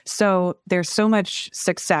did. So there's so much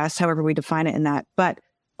success, however we define it in that, but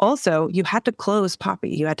also you had to close Poppy.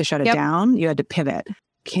 You had to shut it down. You had to pivot.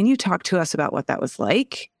 Can you talk to us about what that was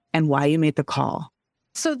like and why you made the call?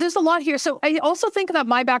 So there's a lot here. So I also think that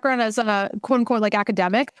my background as a quote unquote like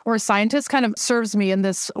academic or a scientist kind of serves me in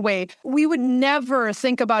this way. We would never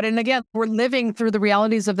think about it. And again, we're living through the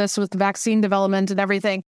realities of this with vaccine development and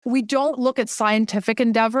everything. We don't look at scientific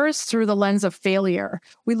endeavors through the lens of failure.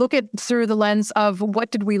 We look at through the lens of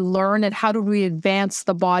what did we learn and how do we advance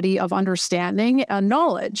the body of understanding and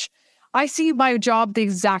knowledge. I see my job the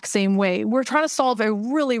exact same way. We're trying to solve a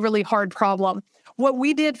really, really hard problem. What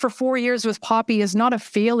we did for 4 years with Poppy is not a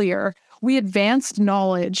failure. We advanced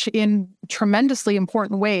knowledge in tremendously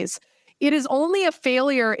important ways. It is only a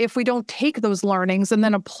failure if we don't take those learnings and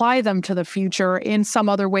then apply them to the future in some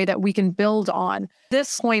other way that we can build on.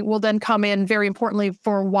 This point will then come in very importantly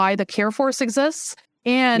for why the Care Force exists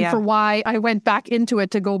and for why I went back into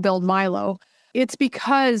it to go build Milo. It's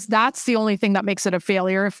because that's the only thing that makes it a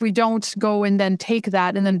failure if we don't go and then take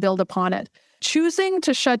that and then build upon it. Choosing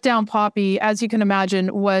to shut down Poppy, as you can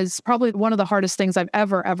imagine, was probably one of the hardest things I've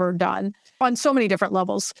ever done on so many different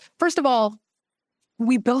levels. First of all,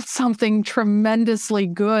 we built something tremendously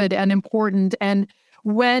good and important. And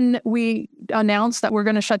when we announced that we're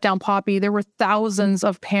going to shut down Poppy, there were thousands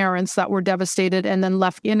of parents that were devastated and then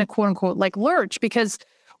left in a quote unquote like lurch because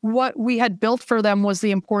what we had built for them was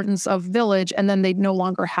the importance of village. And then they no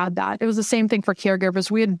longer had that. It was the same thing for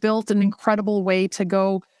caregivers. We had built an incredible way to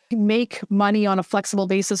go make money on a flexible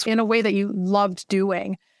basis in a way that you loved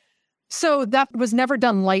doing. So that was never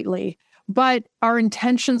done lightly, but our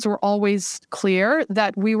intentions were always clear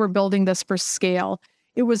that we were building this for scale.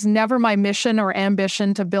 It was never my mission or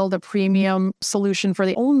ambition to build a premium solution for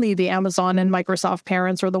only the Amazon and Microsoft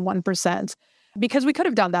parents or the 1%, because we could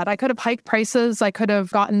have done that. I could have hiked prices. I could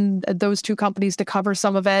have gotten those two companies to cover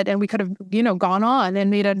some of it, and we could have, gone on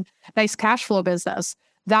and made a nice cash flow business.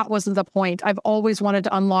 That wasn't the point. I've always wanted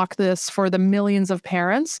to unlock this for the millions of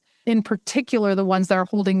parents, in particular, the ones that are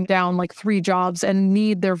holding down like 3 jobs and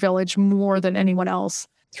need their village more than anyone else.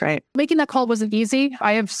 That's right. Making that call wasn't easy.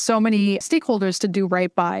 I have so many stakeholders to do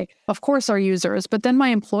right by. Of course, our users, but then my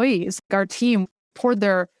employees, our team poured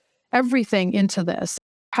their everything into this.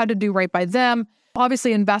 How to do right by them,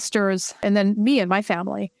 obviously investors, and then me and my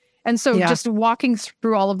family. And so just walking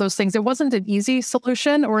through all of those things, it wasn't an easy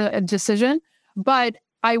solution or a decision, but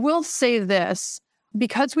I will say this,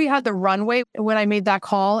 because we had the runway when I made that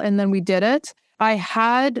call and then we did it, I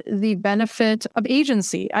had the benefit of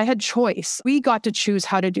agency. I had choice. We got to choose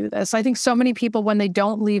how to do this. I think so many people, when they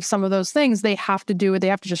don't leave some of those things, they have to do it. They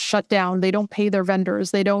have to just shut down. They don't pay their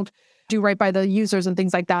vendors. They don't do right by the users and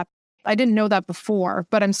things like that. I didn't know that before,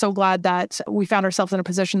 but I'm so glad that we found ourselves in a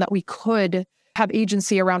position that we could have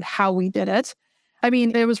agency around how we did it. I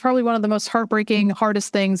mean, it was probably one of the most heartbreaking,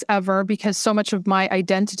 hardest things ever because so much of my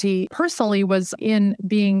identity personally was in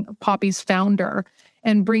being Poppy's founder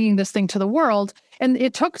and bringing this thing to the world. And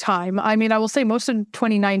it took time. I mean, I will say most of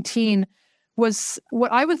 2019 was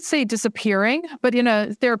what I would say disappearing, but in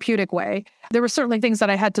a therapeutic way. There were certainly things that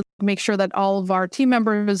I had to make sure that all of our team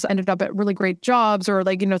members ended up at really great jobs or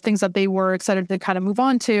things that they were excited to kind of move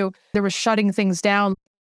on to. There was shutting things down,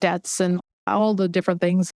 debts and all the different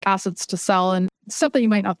things, assets to sell and stuff that you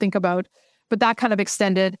might not think about, but that kind of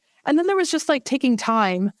extended. And then there was just taking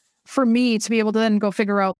time for me to be able to then go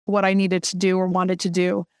figure out what I needed to do or wanted to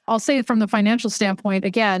do. I'll say from the financial standpoint,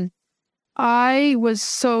 again, I was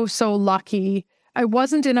so lucky. I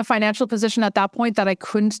wasn't in a financial position at that point that I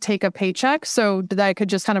couldn't take a paycheck so that I could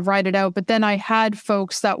just kind of ride it out. But then I had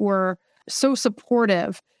folks that were so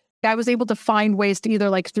supportive. I was able to find ways to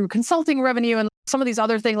either through consulting revenue and some of these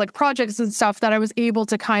other things projects and stuff that I was able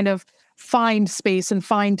to kind of find space and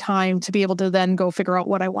find time to be able to then go figure out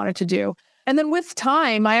what I wanted to do. And then with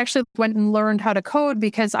time, I actually went and learned how to code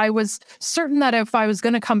because I was certain that if I was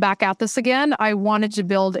going to come back at this again, I wanted to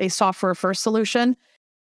build a software first solution.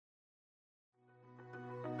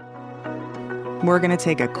 We're going to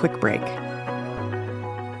take a quick break.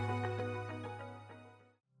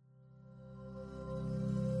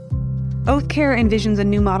 Oathcare envisions a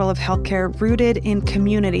new model of healthcare rooted in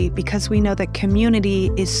community because we know that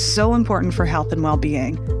community is so important for health and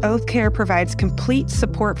well-being. Oathcare provides complete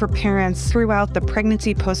support for parents throughout the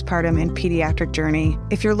pregnancy, postpartum, and pediatric journey.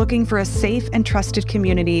 If you're looking for a safe and trusted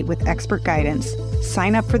community with expert guidance,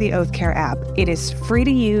 sign up for the Oathcare app. It is free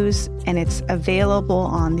to use and it's available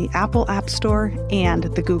on the Apple App Store and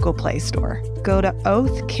the Google Play Store. Go to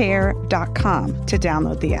oathcare.com to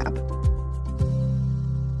download the app.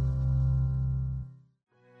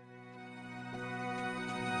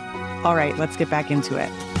 All right, let's get back into it.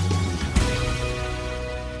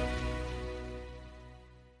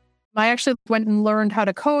 I actually went and learned how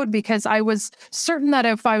to code because I was certain that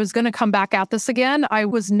if I was going to come back at this again, I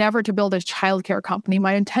was never to build a childcare company.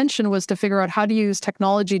 My intention was to figure out how to use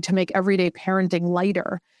technology to make everyday parenting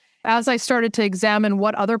lighter. As I started to examine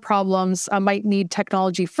what other problems might need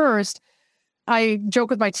technology first, I joke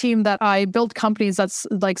with my team that I build companies that's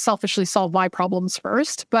like selfishly solve my problems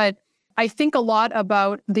first. But I think a lot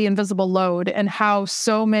about the invisible load and how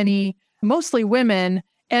so many, mostly women,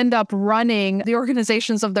 end up running the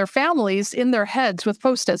organizations of their families in their heads with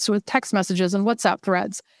Post-its, with text messages and WhatsApp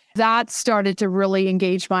threads. That started to really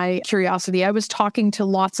engage my curiosity. I was talking to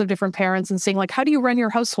lots of different parents and saying, like, how do you run your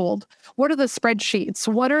household? What are the spreadsheets?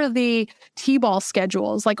 What are the T-ball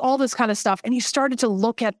schedules? Like all this kind of stuff. And you started to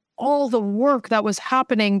look at all the work that was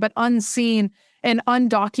happening, but unseen and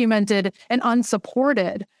undocumented and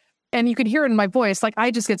unsupported. And you could hear it in my voice. Like,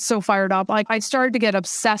 I just get so fired up. Like, I started to get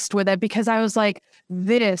obsessed with it because I was like,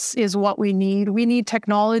 this is what we need. We need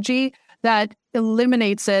technology that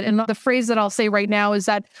eliminates it. And the phrase that I'll say right now is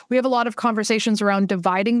that we have a lot of conversations around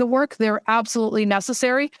dividing the work. They're absolutely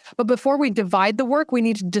necessary. But before we divide the work, we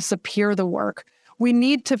need to disappear the work. We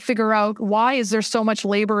need to figure out, why is there so much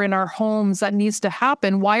labor in our homes that needs to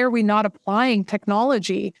happen? Why are we not applying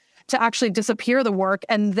technology to actually disappear the work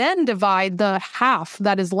and then divide the half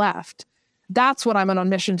that is left? That's what I'm on a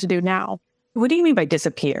mission to do now. What do you mean by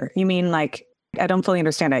disappear? You mean like, I don't fully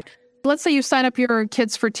understand it. Let's say you sign up your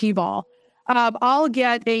kids for T-ball. I'll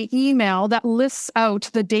get an email that lists out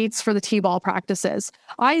the dates for the T-ball practices.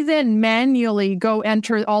 I then manually go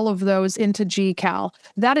enter all of those into GCal.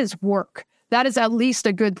 That is work. That is at least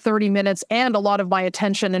a good 30 minutes and a lot of my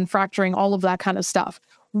attention in factoring all of that kind of stuff.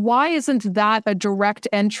 Why isn't that a direct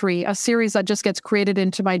entry, a series that just gets created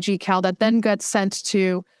into my GCal that then gets sent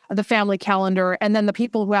to the family calendar, and then the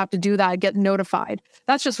people who have to do that get notified?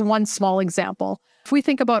 That's just one small example. If we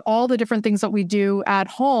think about all the different things that we do at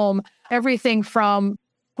home, everything from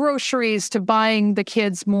groceries to buying the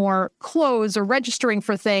kids more clothes or registering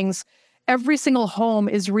for things, every single home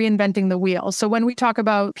is reinventing the wheel. So when we talk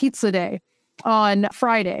about pizza day on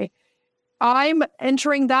Friday, I'm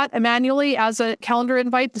entering that manually as a calendar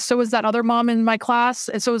invite. So is that other mom in my class,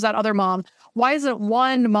 and so is that other mom. Why isn't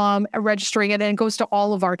one mom registering it and it goes to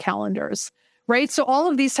all of our calendars, right? So all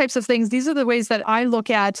of these types of things, these are the ways that I look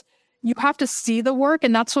at. You have to see the work,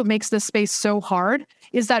 and that's what makes this space so hard,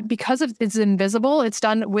 is that because it's invisible, it's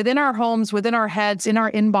done within our homes, within our heads, in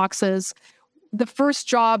our inboxes. The first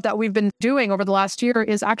job that we've been doing over the last year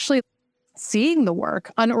is actually seeing the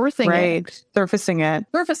work, unearthing it. Surfacing it.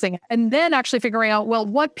 And then actually figuring out, well,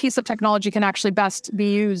 what piece of technology can actually best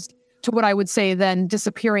be used to what I would say then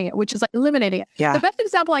disappearing it, which is like eliminating it. Yeah. The best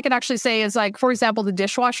example I can actually say is like, for example, the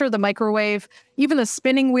dishwasher, the microwave, even the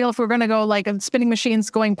spinning wheel, if we're going to go like spinning machines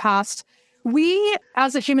going past. We,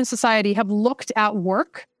 as a human society, have looked at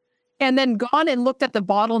work and then gone and looked at the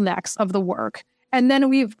bottlenecks of the work. And then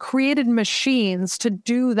we've created machines to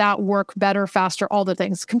do that work better, faster, all the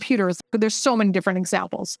things, computers. There's so many different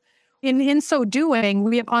examples. In so doing,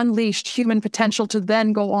 we have unleashed human potential to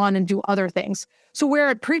then go on and do other things. So where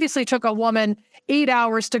it previously took a woman 8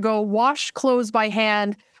 hours to go wash clothes by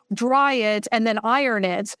hand, dry it, and then iron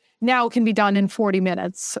it, now it can be done in 40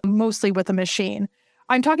 minutes, mostly with a machine.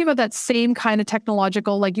 I'm talking about that same kind of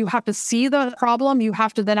technological, like you have to see the problem, you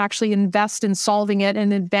have to then actually invest in solving it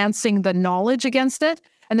and advancing the knowledge against it,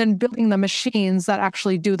 and then building the machines that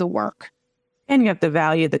actually do the work. And you have to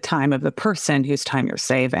value the time of the person whose time you're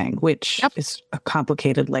saving, which is a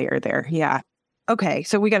complicated layer there. Yeah. Okay.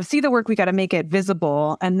 So we got to see the work, we got to make it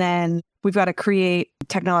visible, and then we've got to create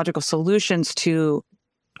technological solutions to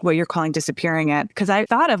what you're calling disappearing it. Because I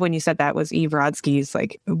thought of when you said that was Eve Rodsky's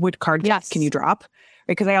like, what card can you drop?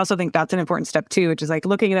 Because I also think that's an important step too, which is like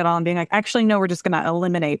looking at it all and being like, actually, no, we're just going to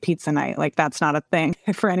eliminate pizza night. Like that's not a thing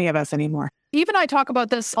for any of us anymore. Even I talk about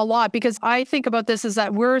this a lot because I think about this is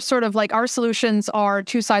that we're sort of like our solutions are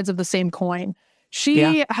two sides of the same coin.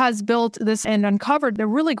 She has built this and uncovered a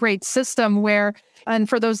really great system where, and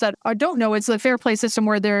for those that don't know, it's a fair play system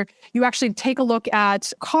where you actually take a look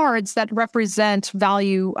at cards that represent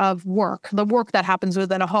value of work, the work that happens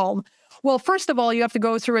within a home. Well, first of all, you have to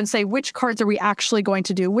go through and say, which cards are we actually going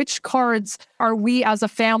to do? Which cards are we as a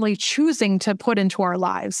family choosing to put into our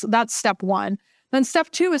lives? That's step one. Then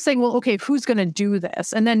step two is saying, well, okay, who's going to do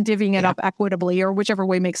this? And then divvying it up equitably or whichever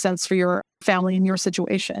way makes sense for your family and your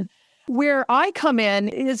situation. Where I come in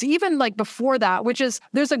is even like before that, which is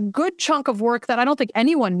there's a good chunk of work that I don't think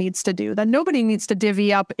anyone needs to do, that nobody needs to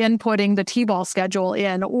divvy up inputting the T-ball schedule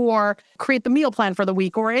in or create the meal plan for the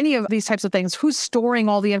week or any of these types of things. Who's storing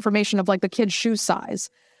all the information of like the kid's shoe size?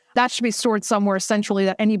 That should be stored somewhere centrally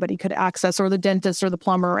that anybody could access, or the dentist or the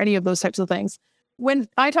plumber or any of those types of things. when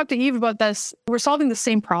I talked to Eve about this, we're solving the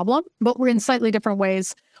same problem, but we're in slightly different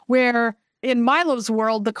ways. Where in Milo's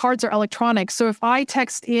world, the cards are electronic. So if I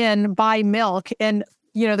text in buy milk and,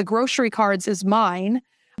 the grocery cards is mine,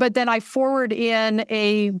 but then I forward in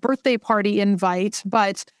a birthday party invite,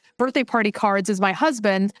 but birthday party cards is my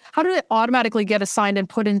husband, how did it automatically get assigned and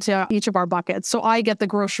put into each of our buckets? So I get the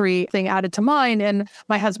grocery thing added to mine and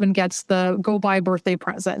my husband gets the go buy birthday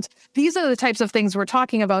present. These are the types of things we're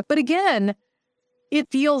talking about. But again, it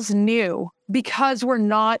feels new because we're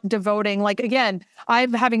not devoting, again,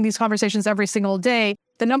 I'm having these conversations every single day.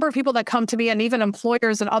 The number of people that come to me and even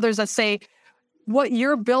employers and others that say, what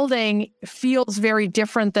you're building feels very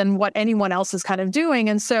different than what anyone else is kind of doing.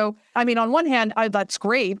 And so, on one hand, that's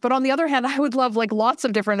great. But on the other hand, I would love lots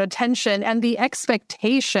of different attention and the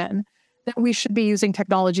expectation that we should be using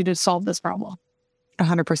technology to solve this problem.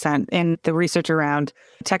 100%. And the research around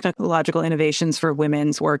technological innovations for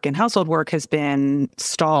women's work and household work has been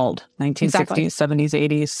stalled 1960s, Exactly. 70s,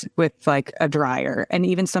 80s with a dryer. And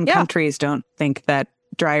even some countries don't think that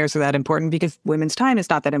dryers are that important because women's time is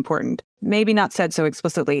not that important. Maybe not said so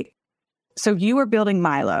explicitly. So you were building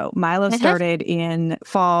Milo. Milo started in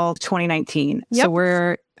fall 2019. Yep. So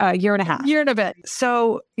we're a year and a half. Year and a bit.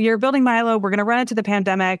 So you're building Milo. We're going to run into the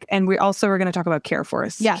pandemic. And we also are going to talk about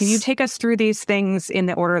Careforce. Yes. Can you take us through these things in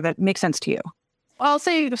the order that makes sense to you? I'll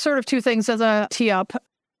say sort of two things as a tee up.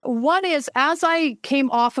 One is, as I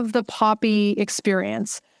came off of the Poppy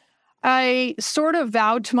experience, I sort of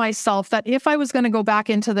vowed to myself that if I was going to go back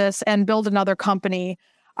into this and build another company,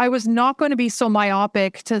 I was not going to be so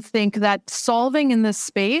myopic to think that solving in this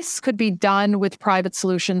space could be done with private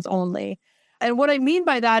solutions only. And what I mean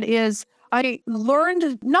by that is I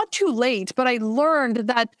learned, not too late, but I learned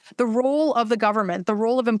that the role of the government, the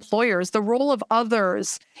role of employers, the role of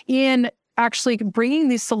others in actually bringing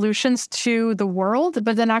these solutions to the world,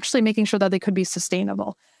 but then actually making sure that they could be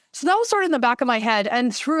sustainable. So that was sort of in the back of my head.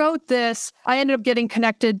 And throughout this, I ended up getting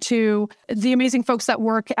connected to the amazing folks that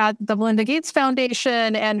work at the Melinda Gates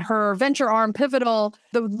Foundation and her venture arm, Pivotal.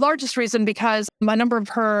 The largest reason because a number of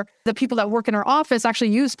the people that work in her office actually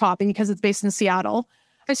use Poppy because it's based in Seattle.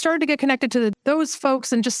 I started to get connected to those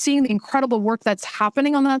folks and just seeing the incredible work that's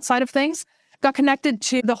happening on that side of things. Got connected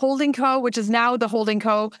to the Holding Co., which is now the Holding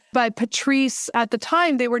Co. By Patrice. At the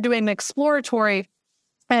time, they were doing an exploratory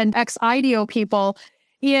and ex-IDEO people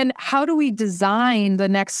in how do we design the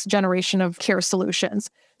next generation of care solutions.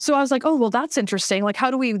 So I was like, oh, well, that's interesting.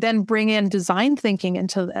 How do we then bring in design thinking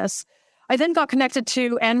into this? I then got connected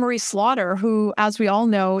to Anne-Marie Slaughter, who, as we all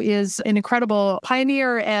know, is an incredible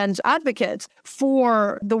pioneer and advocate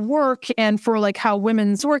for the work and for how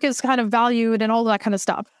women's work is kind of valued and all that kind of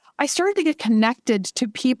stuff. I started to get connected to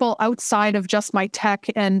people outside of just my tech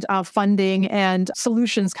and funding and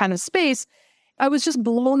solutions kind of space. I was just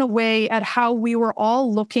blown away at how we were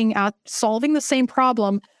all looking at solving the same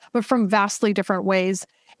problem, but from vastly different ways.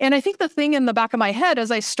 And I think the thing in the back of my head as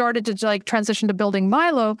I started to transition to building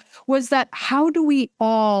Milo was that how do we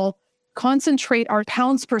all concentrate our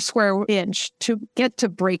pounds per square inch to get to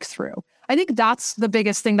breakthrough? I think that's the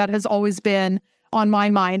biggest thing that has always been on my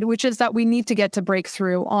mind, which is that we need to get to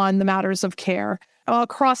breakthrough on the matters of care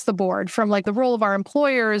across the board, from the role of our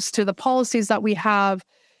employers to the policies that we have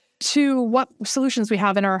to what solutions we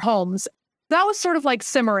have in our homes. That was sort of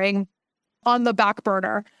simmering on the back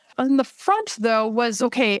burner. On the front, though, was,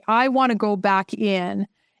 okay, I want to go back in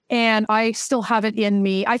and I still have it in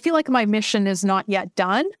me. I feel like my mission is not yet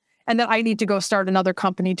done and that I need to go start another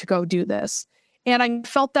company to go do this. And I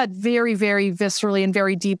felt that very, very viscerally and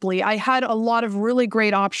very deeply. I had a lot of really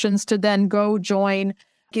great options to then go join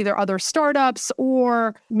either other startups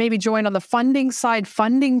or maybe join on the funding side,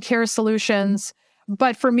 funding care solutions.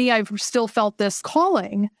 But for me, I've still felt this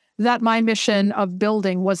calling that my mission of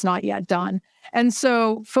building was not yet done. And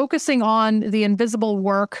so focusing on the invisible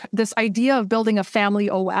work, this idea of building a family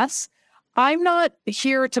OS, I'm not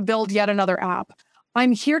here to build yet another app.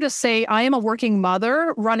 I'm here to say I am a working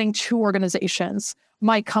mother running two organizations,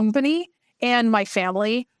 my company and my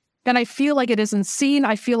family. And I feel like it isn't seen.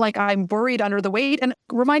 I feel like I'm buried under the weight. And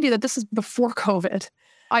remind you that this is before COVID.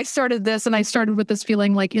 I started this and I started with this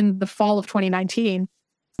feeling in the fall of 2019.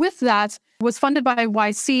 With that, was funded by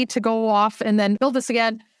YC to go off and then build this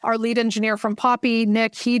again. Our lead engineer from Poppy,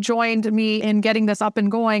 Nick, he joined me in getting this up and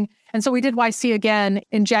going. And so we did YC again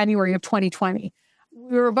in January of 2020.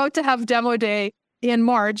 We were about to have demo day in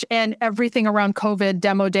March and everything around COVID,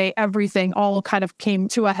 demo day, everything all kind of came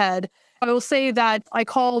to a head. I will say that I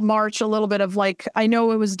call March a little bit of I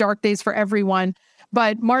know it was dark days for everyone,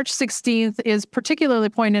 but March 16th is particularly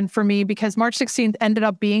poignant for me because March 16th ended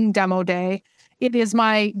up being demo day. It is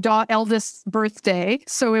my eldest's birthday,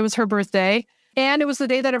 so it was her birthday. And it was the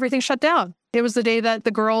day that everything shut down. It was the day that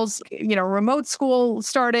the girls, remote school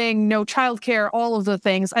starting, no childcare, all of the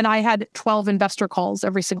things. And I had 12 investor calls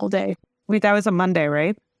every single day. Wait, that was a Monday,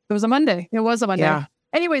 right? It was a Monday. Yeah.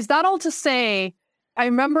 Anyways, that all to say, I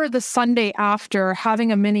remember the Sunday after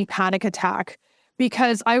having a mini panic attack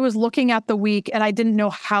because I was looking at the week and I didn't know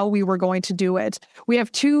how we were going to do it. We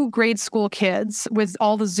have 2 grade school kids with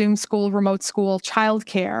all the Zoom school, remote school,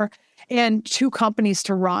 childcare, and 2 companies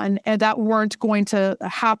to run, and that weren't going to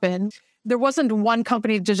happen. There wasn't one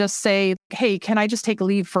company to just say, hey, can I just take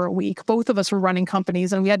leave for a week? Both of us were running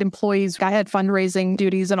companies and we had employees. I had fundraising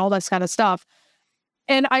duties and all that kind of stuff.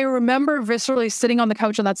 And I remember viscerally sitting on the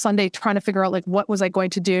couch on that Sunday trying to figure out what was I going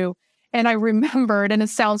to do. And I remembered, and it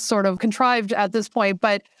sounds sort of contrived at this point,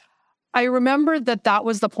 but I remembered that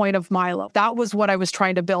was the point of Milo. That was what I was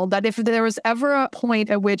trying to build, that if there was ever a point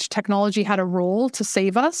at which technology had a role to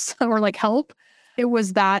save us or help, it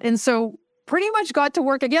was that. And so pretty much got to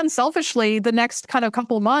work again, selfishly, the next kind of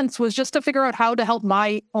couple months was just to figure out how to help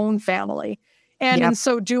my own family. And in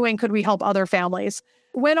so doing, could we help other families?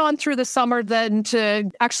 Went on through the summer then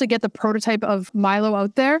to actually get the prototype of Milo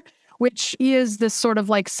out there, which is this sort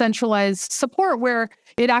of centralized support where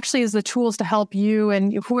it actually is the tools to help you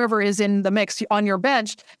and whoever is in the mix on your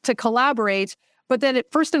bench to collaborate. But then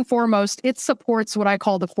first and foremost, it supports what I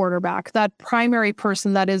call the quarterback, that primary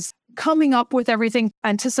person that is coming up with everything,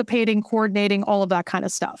 anticipating, coordinating, all of that kind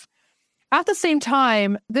of stuff. At the same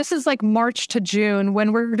time, this is March to June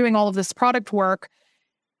when we're doing all of this product work.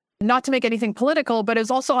 Not to make anything political, but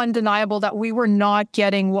it's also undeniable that we were not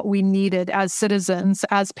getting what we needed as citizens,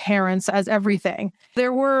 as parents, as everything.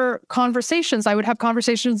 There were conversations. I would have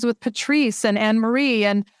conversations with Patrice and Anne-Marie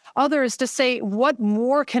and others to say, what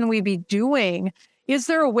more can we be doing? Is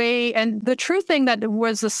there a way? And the true thing that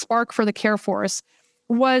was the spark for the Care Force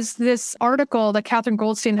was this article that Catherine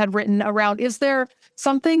Goldstein had written around, is there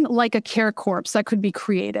something like a care corps that could be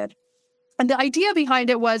created? And the idea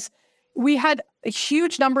behind it was, we had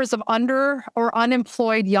huge numbers of under or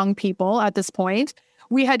unemployed young people at this point.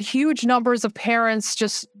 We had huge numbers of parents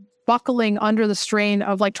just buckling under the strain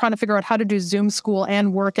of trying to figure out how to do Zoom school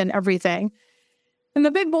and work and everything. And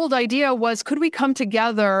the big, bold idea was, could we come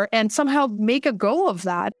together and somehow make a go of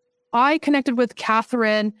that? I connected with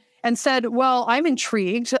Catherine and said, well, I'm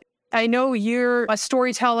intrigued. I know you're a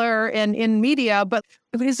storyteller and in media, but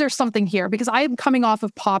is there something here? Because I'm coming off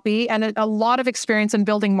of Poppy and a lot of experience in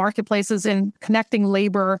building marketplaces and connecting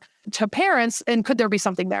labor to parents. And could there be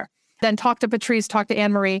something there? Then talk to Patrice, talk to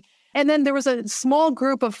Anne-Marie. And then there was a small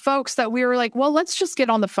group of folks that we were well, let's just get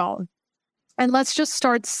on the phone and let's just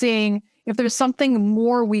start seeing if there's something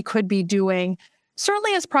more we could be doing,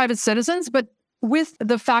 certainly as private citizens, but with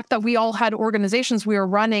the fact that we all had organizations we were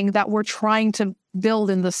running that were trying to build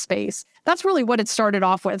in the space. That's really what it started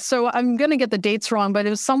off with. So I'm going to get the dates wrong, but it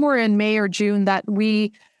was somewhere in May or June that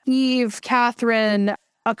we, Eve, Catherine,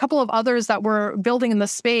 a couple of others that were building in the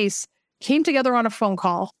space came together on a phone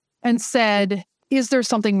call and said, is there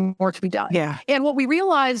something more to be done? Yeah. And what we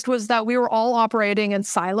realized was that we were all operating in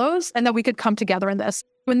silos and that we could come together in this.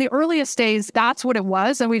 In the earliest days, that's what it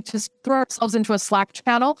was. And we just threw ourselves into a Slack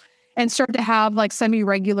channel and started to have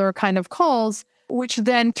semi-regular kind of calls, which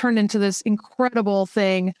then turned into this incredible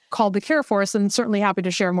thing called the Care Force, and certainly happy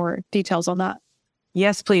to share more details on that.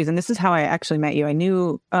 Yes, please. And this is how I actually met you. I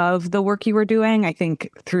knew of the work you were doing. I think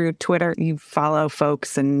through Twitter, you follow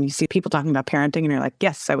folks and you see people talking about parenting and you're like,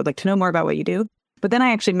 yes, I would like to know more about what you do. But then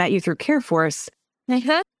I actually met you through Care Force.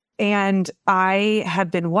 And I have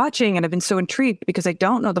been watching and I've been so intrigued because I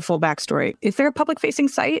don't know the full backstory. Is there a public-facing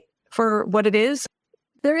site for what it is?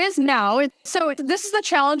 There is now. So this is the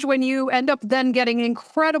challenge when you end up then getting an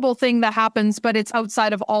incredible thing that happens, but it's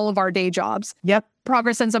outside of all of our day jobs. Yep.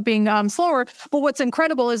 Progress ends up being slower. But what's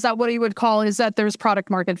incredible is that what you would call is that there's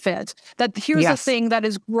product market fit. That here's a thing that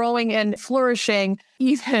is growing and flourishing,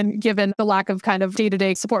 even given the lack of kind of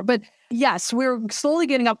day-to-day support. But yes, we're slowly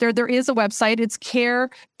getting up there. There is a website. It's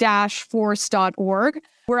care-force.org.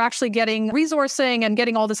 We're actually getting resourcing and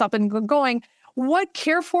getting all this up and going. What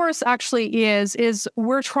Care Force actually is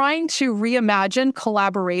we're trying to reimagine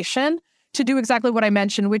collaboration to do exactly what I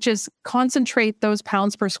mentioned, which is concentrate those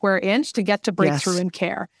pounds per square inch to get to breakthrough in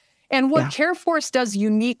care. And what Care Force does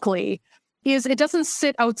uniquely is it doesn't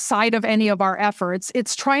sit outside of any of our efforts.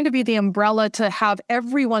 It's trying to be the umbrella to have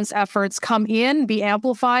everyone's efforts come in, be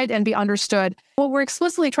amplified, and be understood. What we're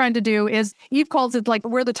explicitly trying to do is, Eve calls it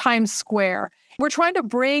we're the Times Square. We're trying to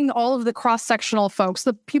bring all of the cross-sectional folks,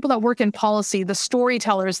 the people that work in policy, the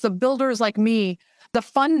storytellers, the builders like me, the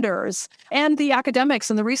funders, and the academics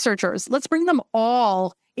and the researchers. Let's bring them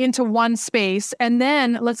all into one space. And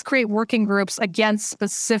then let's create working groups against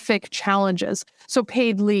specific challenges. So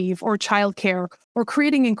paid leave or childcare, or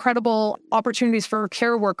creating incredible opportunities for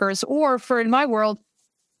care workers, or for, in my world,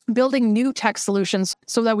 building new tech solutions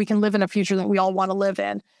so that we can live in a future that we all want to live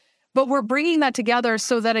in. But we're bringing that together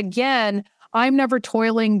so that, again, I'm never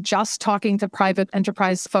toiling just talking to private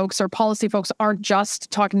enterprise folks, or policy folks aren't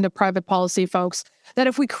just talking to private policy folks. That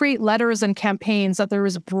if we create letters and campaigns, that there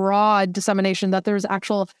is broad dissemination, that there's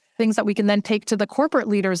actual things that we can then take to the corporate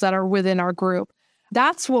leaders that are within our group.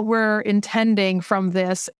 That's what we're intending from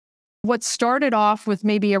this. What started off with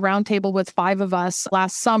maybe a roundtable with 5 of us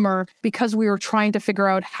last summer, because we were trying to figure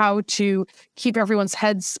out how to keep everyone's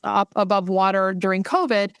heads up above water during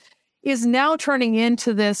COVID, is now turning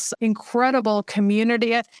into this incredible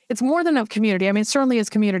community. It's more than a community. I mean, it certainly is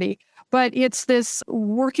community, but it's this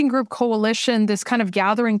working group coalition, this kind of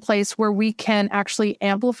gathering place where we can actually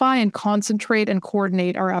amplify and concentrate and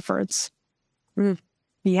coordinate our efforts.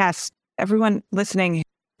 Yes. Everyone listening,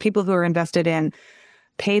 people who are invested in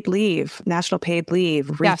paid leave, national paid leave,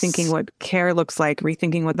 rethinking what care looks like,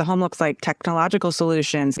 rethinking what the home looks like, technological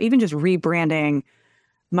solutions, even just rebranding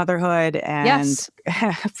motherhood and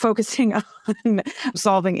focusing on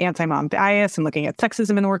solving anti-mom bias and looking at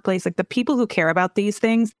sexism in the workplace. Like, the people who care about these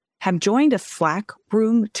things have joined a Slack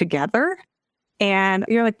room together. And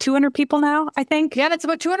you're like 200 people now, I think? Yeah, it's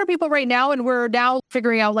about 200 people right now. And we're now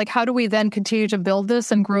figuring out, like, how do we then continue to build this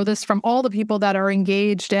and grow this from all the people that are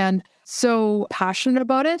engaged and so passionate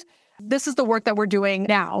about it. This is the work that we're doing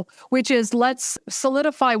now, which is, let's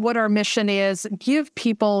solidify what our mission is, give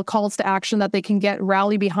people calls to action that they can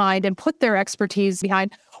rally behind and put their expertise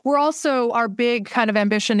behind. We're also, our big kind of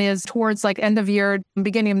ambition is towards like end of year,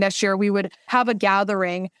 beginning of next year, we would have a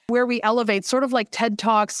gathering where we elevate, sort of like TED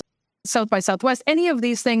Talks, South by Southwest, any of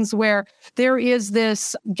these things where there is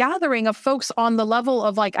this gathering of folks on the level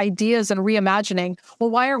of like ideas and reimagining. Well,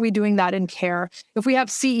 why aren't we doing that in care? If we have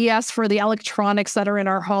CES for the electronics that are in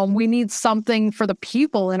our home, we need something for the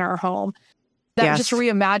people in our home that just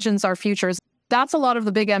reimagines our futures. That's a lot of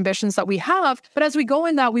the big ambitions that we have. But as we go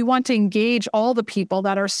in that, we want to engage all the people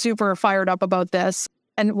that are super fired up about this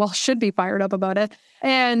and, well, should be fired up about it.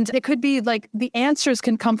 And it could be like the answers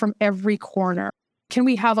can come from every corner. Can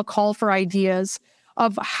we have a call for ideas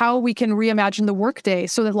of how we can reimagine the workday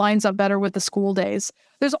so that it lines up better with the school days?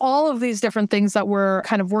 There's all of these different things that we're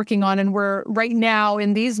kind of working on. And we're right now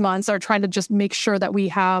in these months are trying to just make sure that we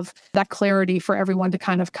have that clarity for everyone to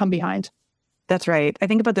kind of come behind. That's right. I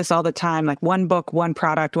think about this all the time. Like, one book, one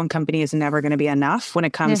product, one company is never going to be enough when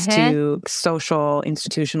it comes to social,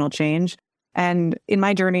 institutional change. And in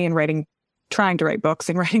my journey in trying to write books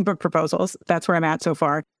and writing book proposals, that's where I'm at so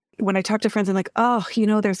far. When I talk to friends, I'm like, oh,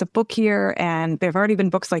 there's a book here and there have already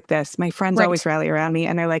been books like this. My friends always rally around me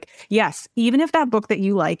and they're like, yes, even if that book that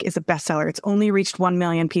you like is a bestseller, it's only reached 1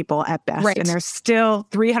 million people at best. Right. And there's still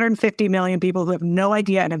 350 million people who have no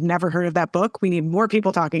idea and have never heard of that book. We need more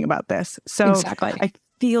people talking about this. So exactly. I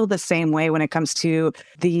feel the same way when it comes to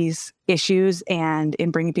these issues and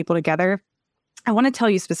in bringing people together. I want to tell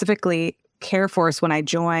you specifically, CareForce, when I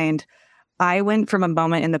joined, I went from a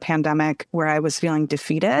moment in the pandemic where I was feeling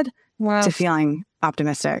defeated to feeling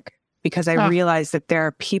optimistic, because I realized that there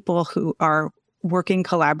are people who are working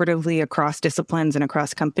collaboratively across disciplines and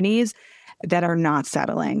across companies that are not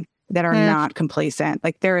settling, that are not complacent.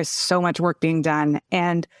 Like, there is so much work being done.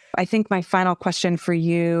 And I think my final question for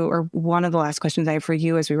you, or one of the last questions I have for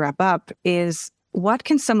you as we wrap up, is what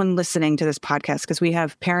can someone listening to this podcast, because we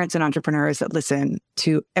have parents and entrepreneurs that listen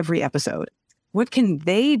to every episode, what can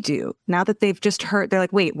they do now that they've just heard? They're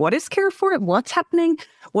like, wait, what is CareForce? What's happening?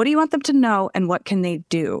 What do you want them to know? And what can they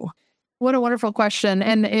do? What a wonderful question.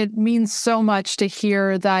 And it means so much to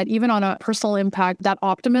hear that, even on a personal impact, that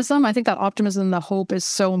optimism, I think that optimism and the hope is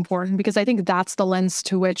so important, because I think that's the lens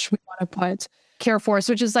to which we want to put CareForce,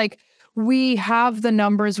 which is like, we have the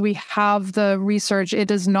numbers, we have the research, it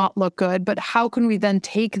does not look good, but how can we then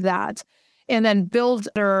take that and then build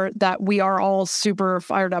that we are all super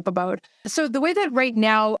fired up about? So the way that right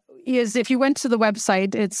now is, if you went to the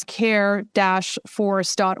website, it's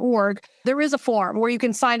care-force.org, there is a form where you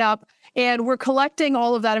can sign up, and we're collecting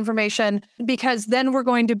all of that information, because then we're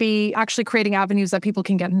going to be actually creating avenues that people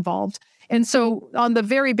can get involved. And so on the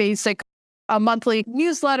very basic, a monthly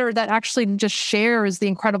newsletter that actually just shares the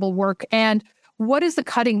incredible work and what is the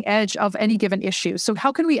cutting edge of any given issue. So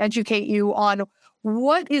how can we educate you on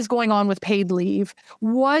what is going on with paid leave?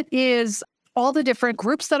 What is all the different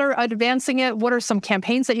groups that are advancing it? What are some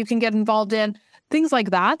campaigns that you can get involved in? Things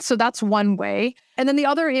like that. So that's one way. And then the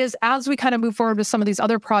other is, as we kind of move forward with some of these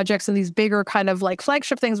other projects and these bigger kind of like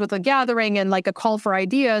flagship things with a gathering and like a call for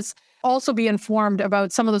ideas, also be informed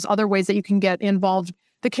about some of those other ways that you can get involved.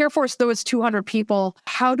 The Care Force, though, is 200 people.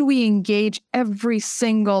 How do we engage every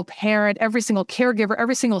single parent, every single caregiver,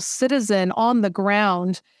 every single citizen on the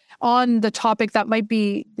ground on the topic that might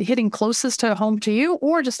be hitting closest to home to you,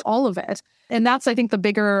 or just all of it? And that's, I think, the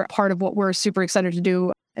bigger part of what we're super excited to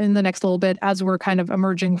do in the next little bit as we're kind of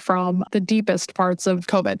emerging from the deepest parts of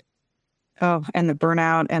COVID. Oh, and the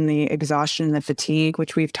burnout and the exhaustion and the fatigue,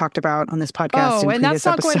 which we've talked about on this podcast. Oh, and that's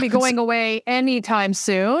not going to be going away anytime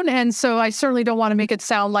soon. And so I certainly don't want to make it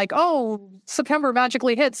sound like, oh, September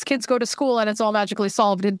magically hits, kids go to school and it's all magically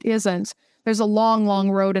solved. It isn't. There's a long, long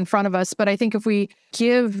road in front of us. But I think if we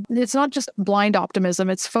it's not just blind optimism,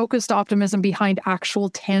 it's focused optimism behind actual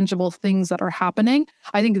tangible things that are happening.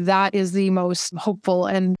 I think that is the most hopeful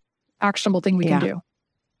and actionable thing we can do.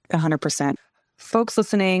 100%. Folks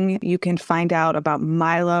listening, you can find out about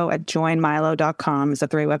Milo at joinmilo.com. Is that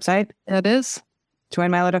the right website? It is.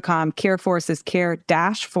 Joinmilo.com. CareForce is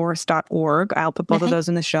care-force.org. I'll put both of those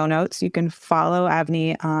in the show notes. You can follow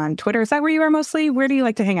Avni on Twitter. Is that where you are mostly? Where do you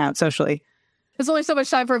like to hang out socially? There's only so much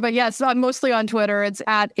time for it, but yes, I'm mostly on Twitter. It's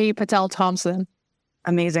at Patel Thompson.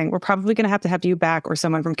 Amazing. We're probably going to have you back or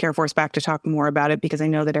someone from CareForce back to talk more about it, because I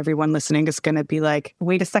know that everyone listening is going to be like,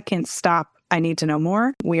 wait a second, stop. I need to know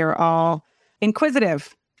more. We are all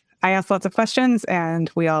inquisitive. I ask lots of questions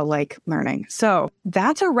and we all like learning. So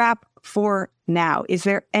that's a wrap for now. Is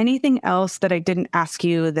there anything else that I didn't ask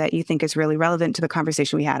you that you think is really relevant to the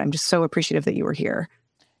conversation we had? I'm just so appreciative that you were here.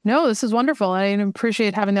 No, this is wonderful. I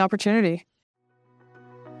appreciate having the opportunity.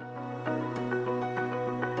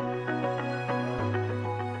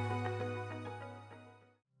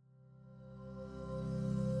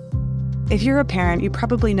 If you're a parent, you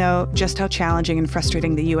probably know just how challenging and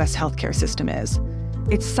frustrating the U.S. healthcare system is.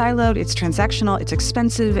 It's siloed, it's transactional, it's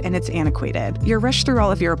expensive, and it's antiquated. You're rushed through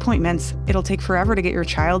all of your appointments, it'll take forever to get your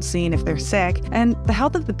child seen if they're sick, and the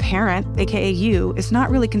health of the parent, aka you, is not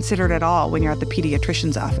really considered at all when you're at the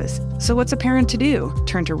pediatrician's office. So what's a parent to do?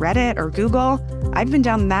 Turn to Reddit or Google? I've been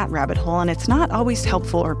down that rabbit hole, and it's not always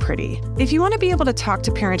helpful or pretty. If you want to be able to talk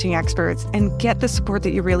to parenting experts and get the support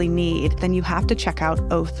that you really need, then you have to check out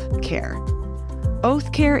Childcare.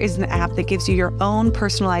 Childcare is an app that gives you your own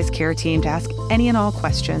personalized care team to ask any and all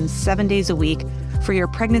questions 7 days a week for your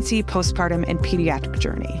pregnancy, postpartum, and pediatric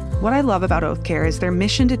journey. What I love about Childcare is their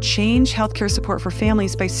mission to change healthcare support for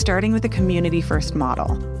families by starting with a community-first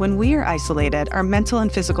model. When we are isolated, our mental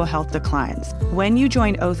and physical health declines. When you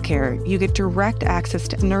join Childcare, you get direct access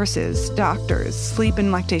to nurses, doctors, sleep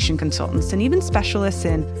and lactation consultants, and even specialists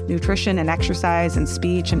in nutrition and exercise and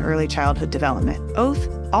speech and early childhood development. Oath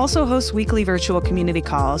also hosts weekly virtual community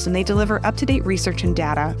calls, and they deliver up-to-date research and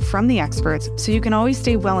data from the experts so you can always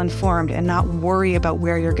stay well-informed and not worry about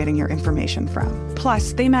where you're getting your information from.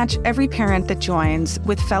 Plus, they match every parent that joins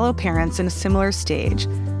with fellow parents in a similar stage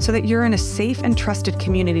so that you're in a safe and trusted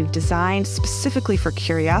community designed specifically for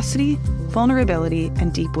curiosity, vulnerability,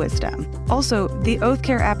 and deep wisdom. Also, the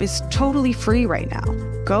Childcare app is totally free right now.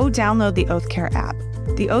 Go download the Childcare app.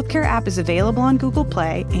 The Childcare app is available on Google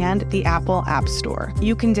Play and the Apple App Store.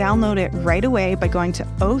 You can download it right away by going to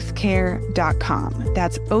oathcare.com.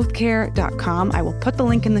 That's oathcare.com. I will put the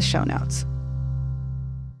link in the show notes.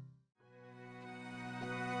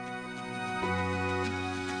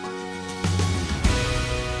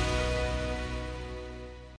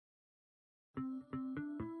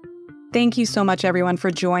 Thank you so much, everyone,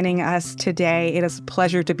 for joining us today. It is a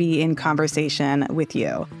pleasure to be in conversation with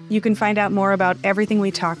you. You can find out more about everything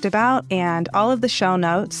we talked about and all of the show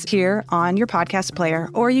notes here on your podcast player,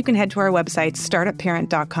 or you can head to our website,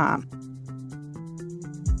 startupparent.com.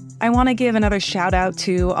 I want to give another shout out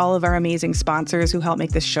to all of our amazing sponsors who help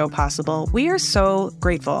make this show possible. We are so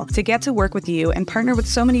grateful to get to work with you and partner with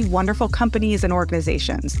so many wonderful companies and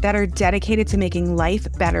organizations that are dedicated to making life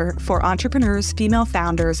better for entrepreneurs, female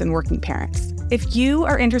founders, and working parents. If you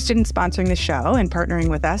are interested in sponsoring the show and partnering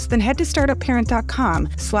with us, then head to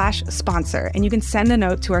startupparent.com/sponsor, and you can send a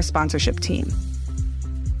note to our sponsorship team.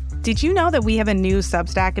 Did you know that we have a new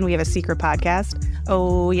Substack and we have a secret podcast?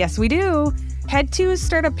 Oh, yes, we do. Head to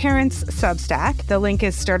Startup Parent's Substack. The link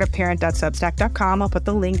is startupparent.substack.com. I'll put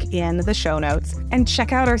the link in the show notes. And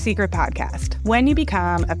check out our secret podcast. When you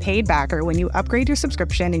become a paid backer, when you upgrade your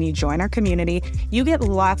subscription and you join our community, you get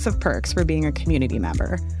lots of perks for being a community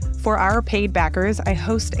member. For our paid backers, I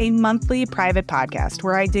host a monthly private podcast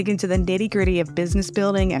where I dig into the nitty-gritty of business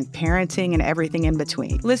building and parenting and everything in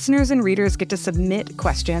between. Listeners and readers get to submit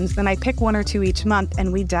questions, then I pick one or two each month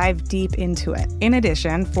and we dive deep into it. In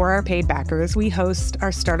addition, for our paid backers, we host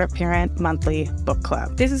our Startup Parent Monthly Book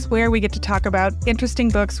Club. This is where we get to talk about interesting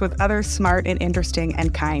books with other smart and interesting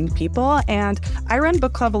and kind people, and I run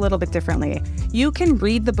book club a little bit differently. You can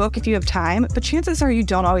read the book if you have time, but chances are you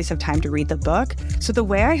don't always have time to read the book. So the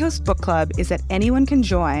way I host book club is that anyone can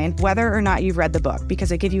join whether or not you've read the book,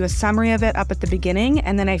 because I give you a summary of it up at the beginning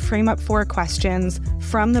and then I frame up 4 questions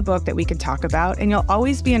from the book that we can talk about, and you'll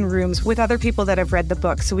always be in rooms with other people that have read the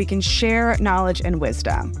book so we can share knowledge and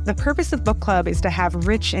wisdom. The purpose of book club is to have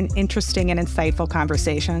rich and interesting and insightful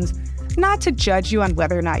conversations, not to judge you on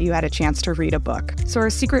whether or not you had a chance to read a book. So our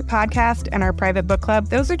secret podcast and our private book club,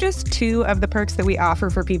 those are just 2 of the perks that we offer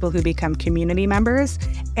for people who become community members.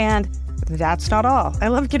 And that's not all. I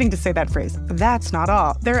love getting to say that phrase. That's not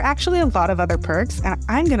all. There are actually a lot of other perks, and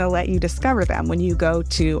I'm going to let you discover them when you go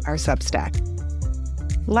to our Substack.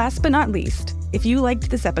 Last but not least, if you liked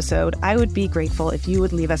this episode, I would be grateful if you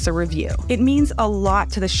would leave us a review. It means a lot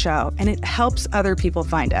to the show, and it helps other people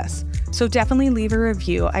find us. So definitely leave a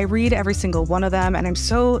review. I read every single one of them, and I'm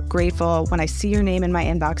so grateful when I see your name in my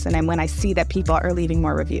inbox and when I see that people are leaving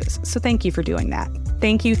more reviews. So thank you for doing that.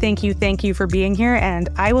 Thank you for being here, and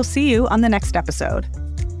I will see you on the next episode.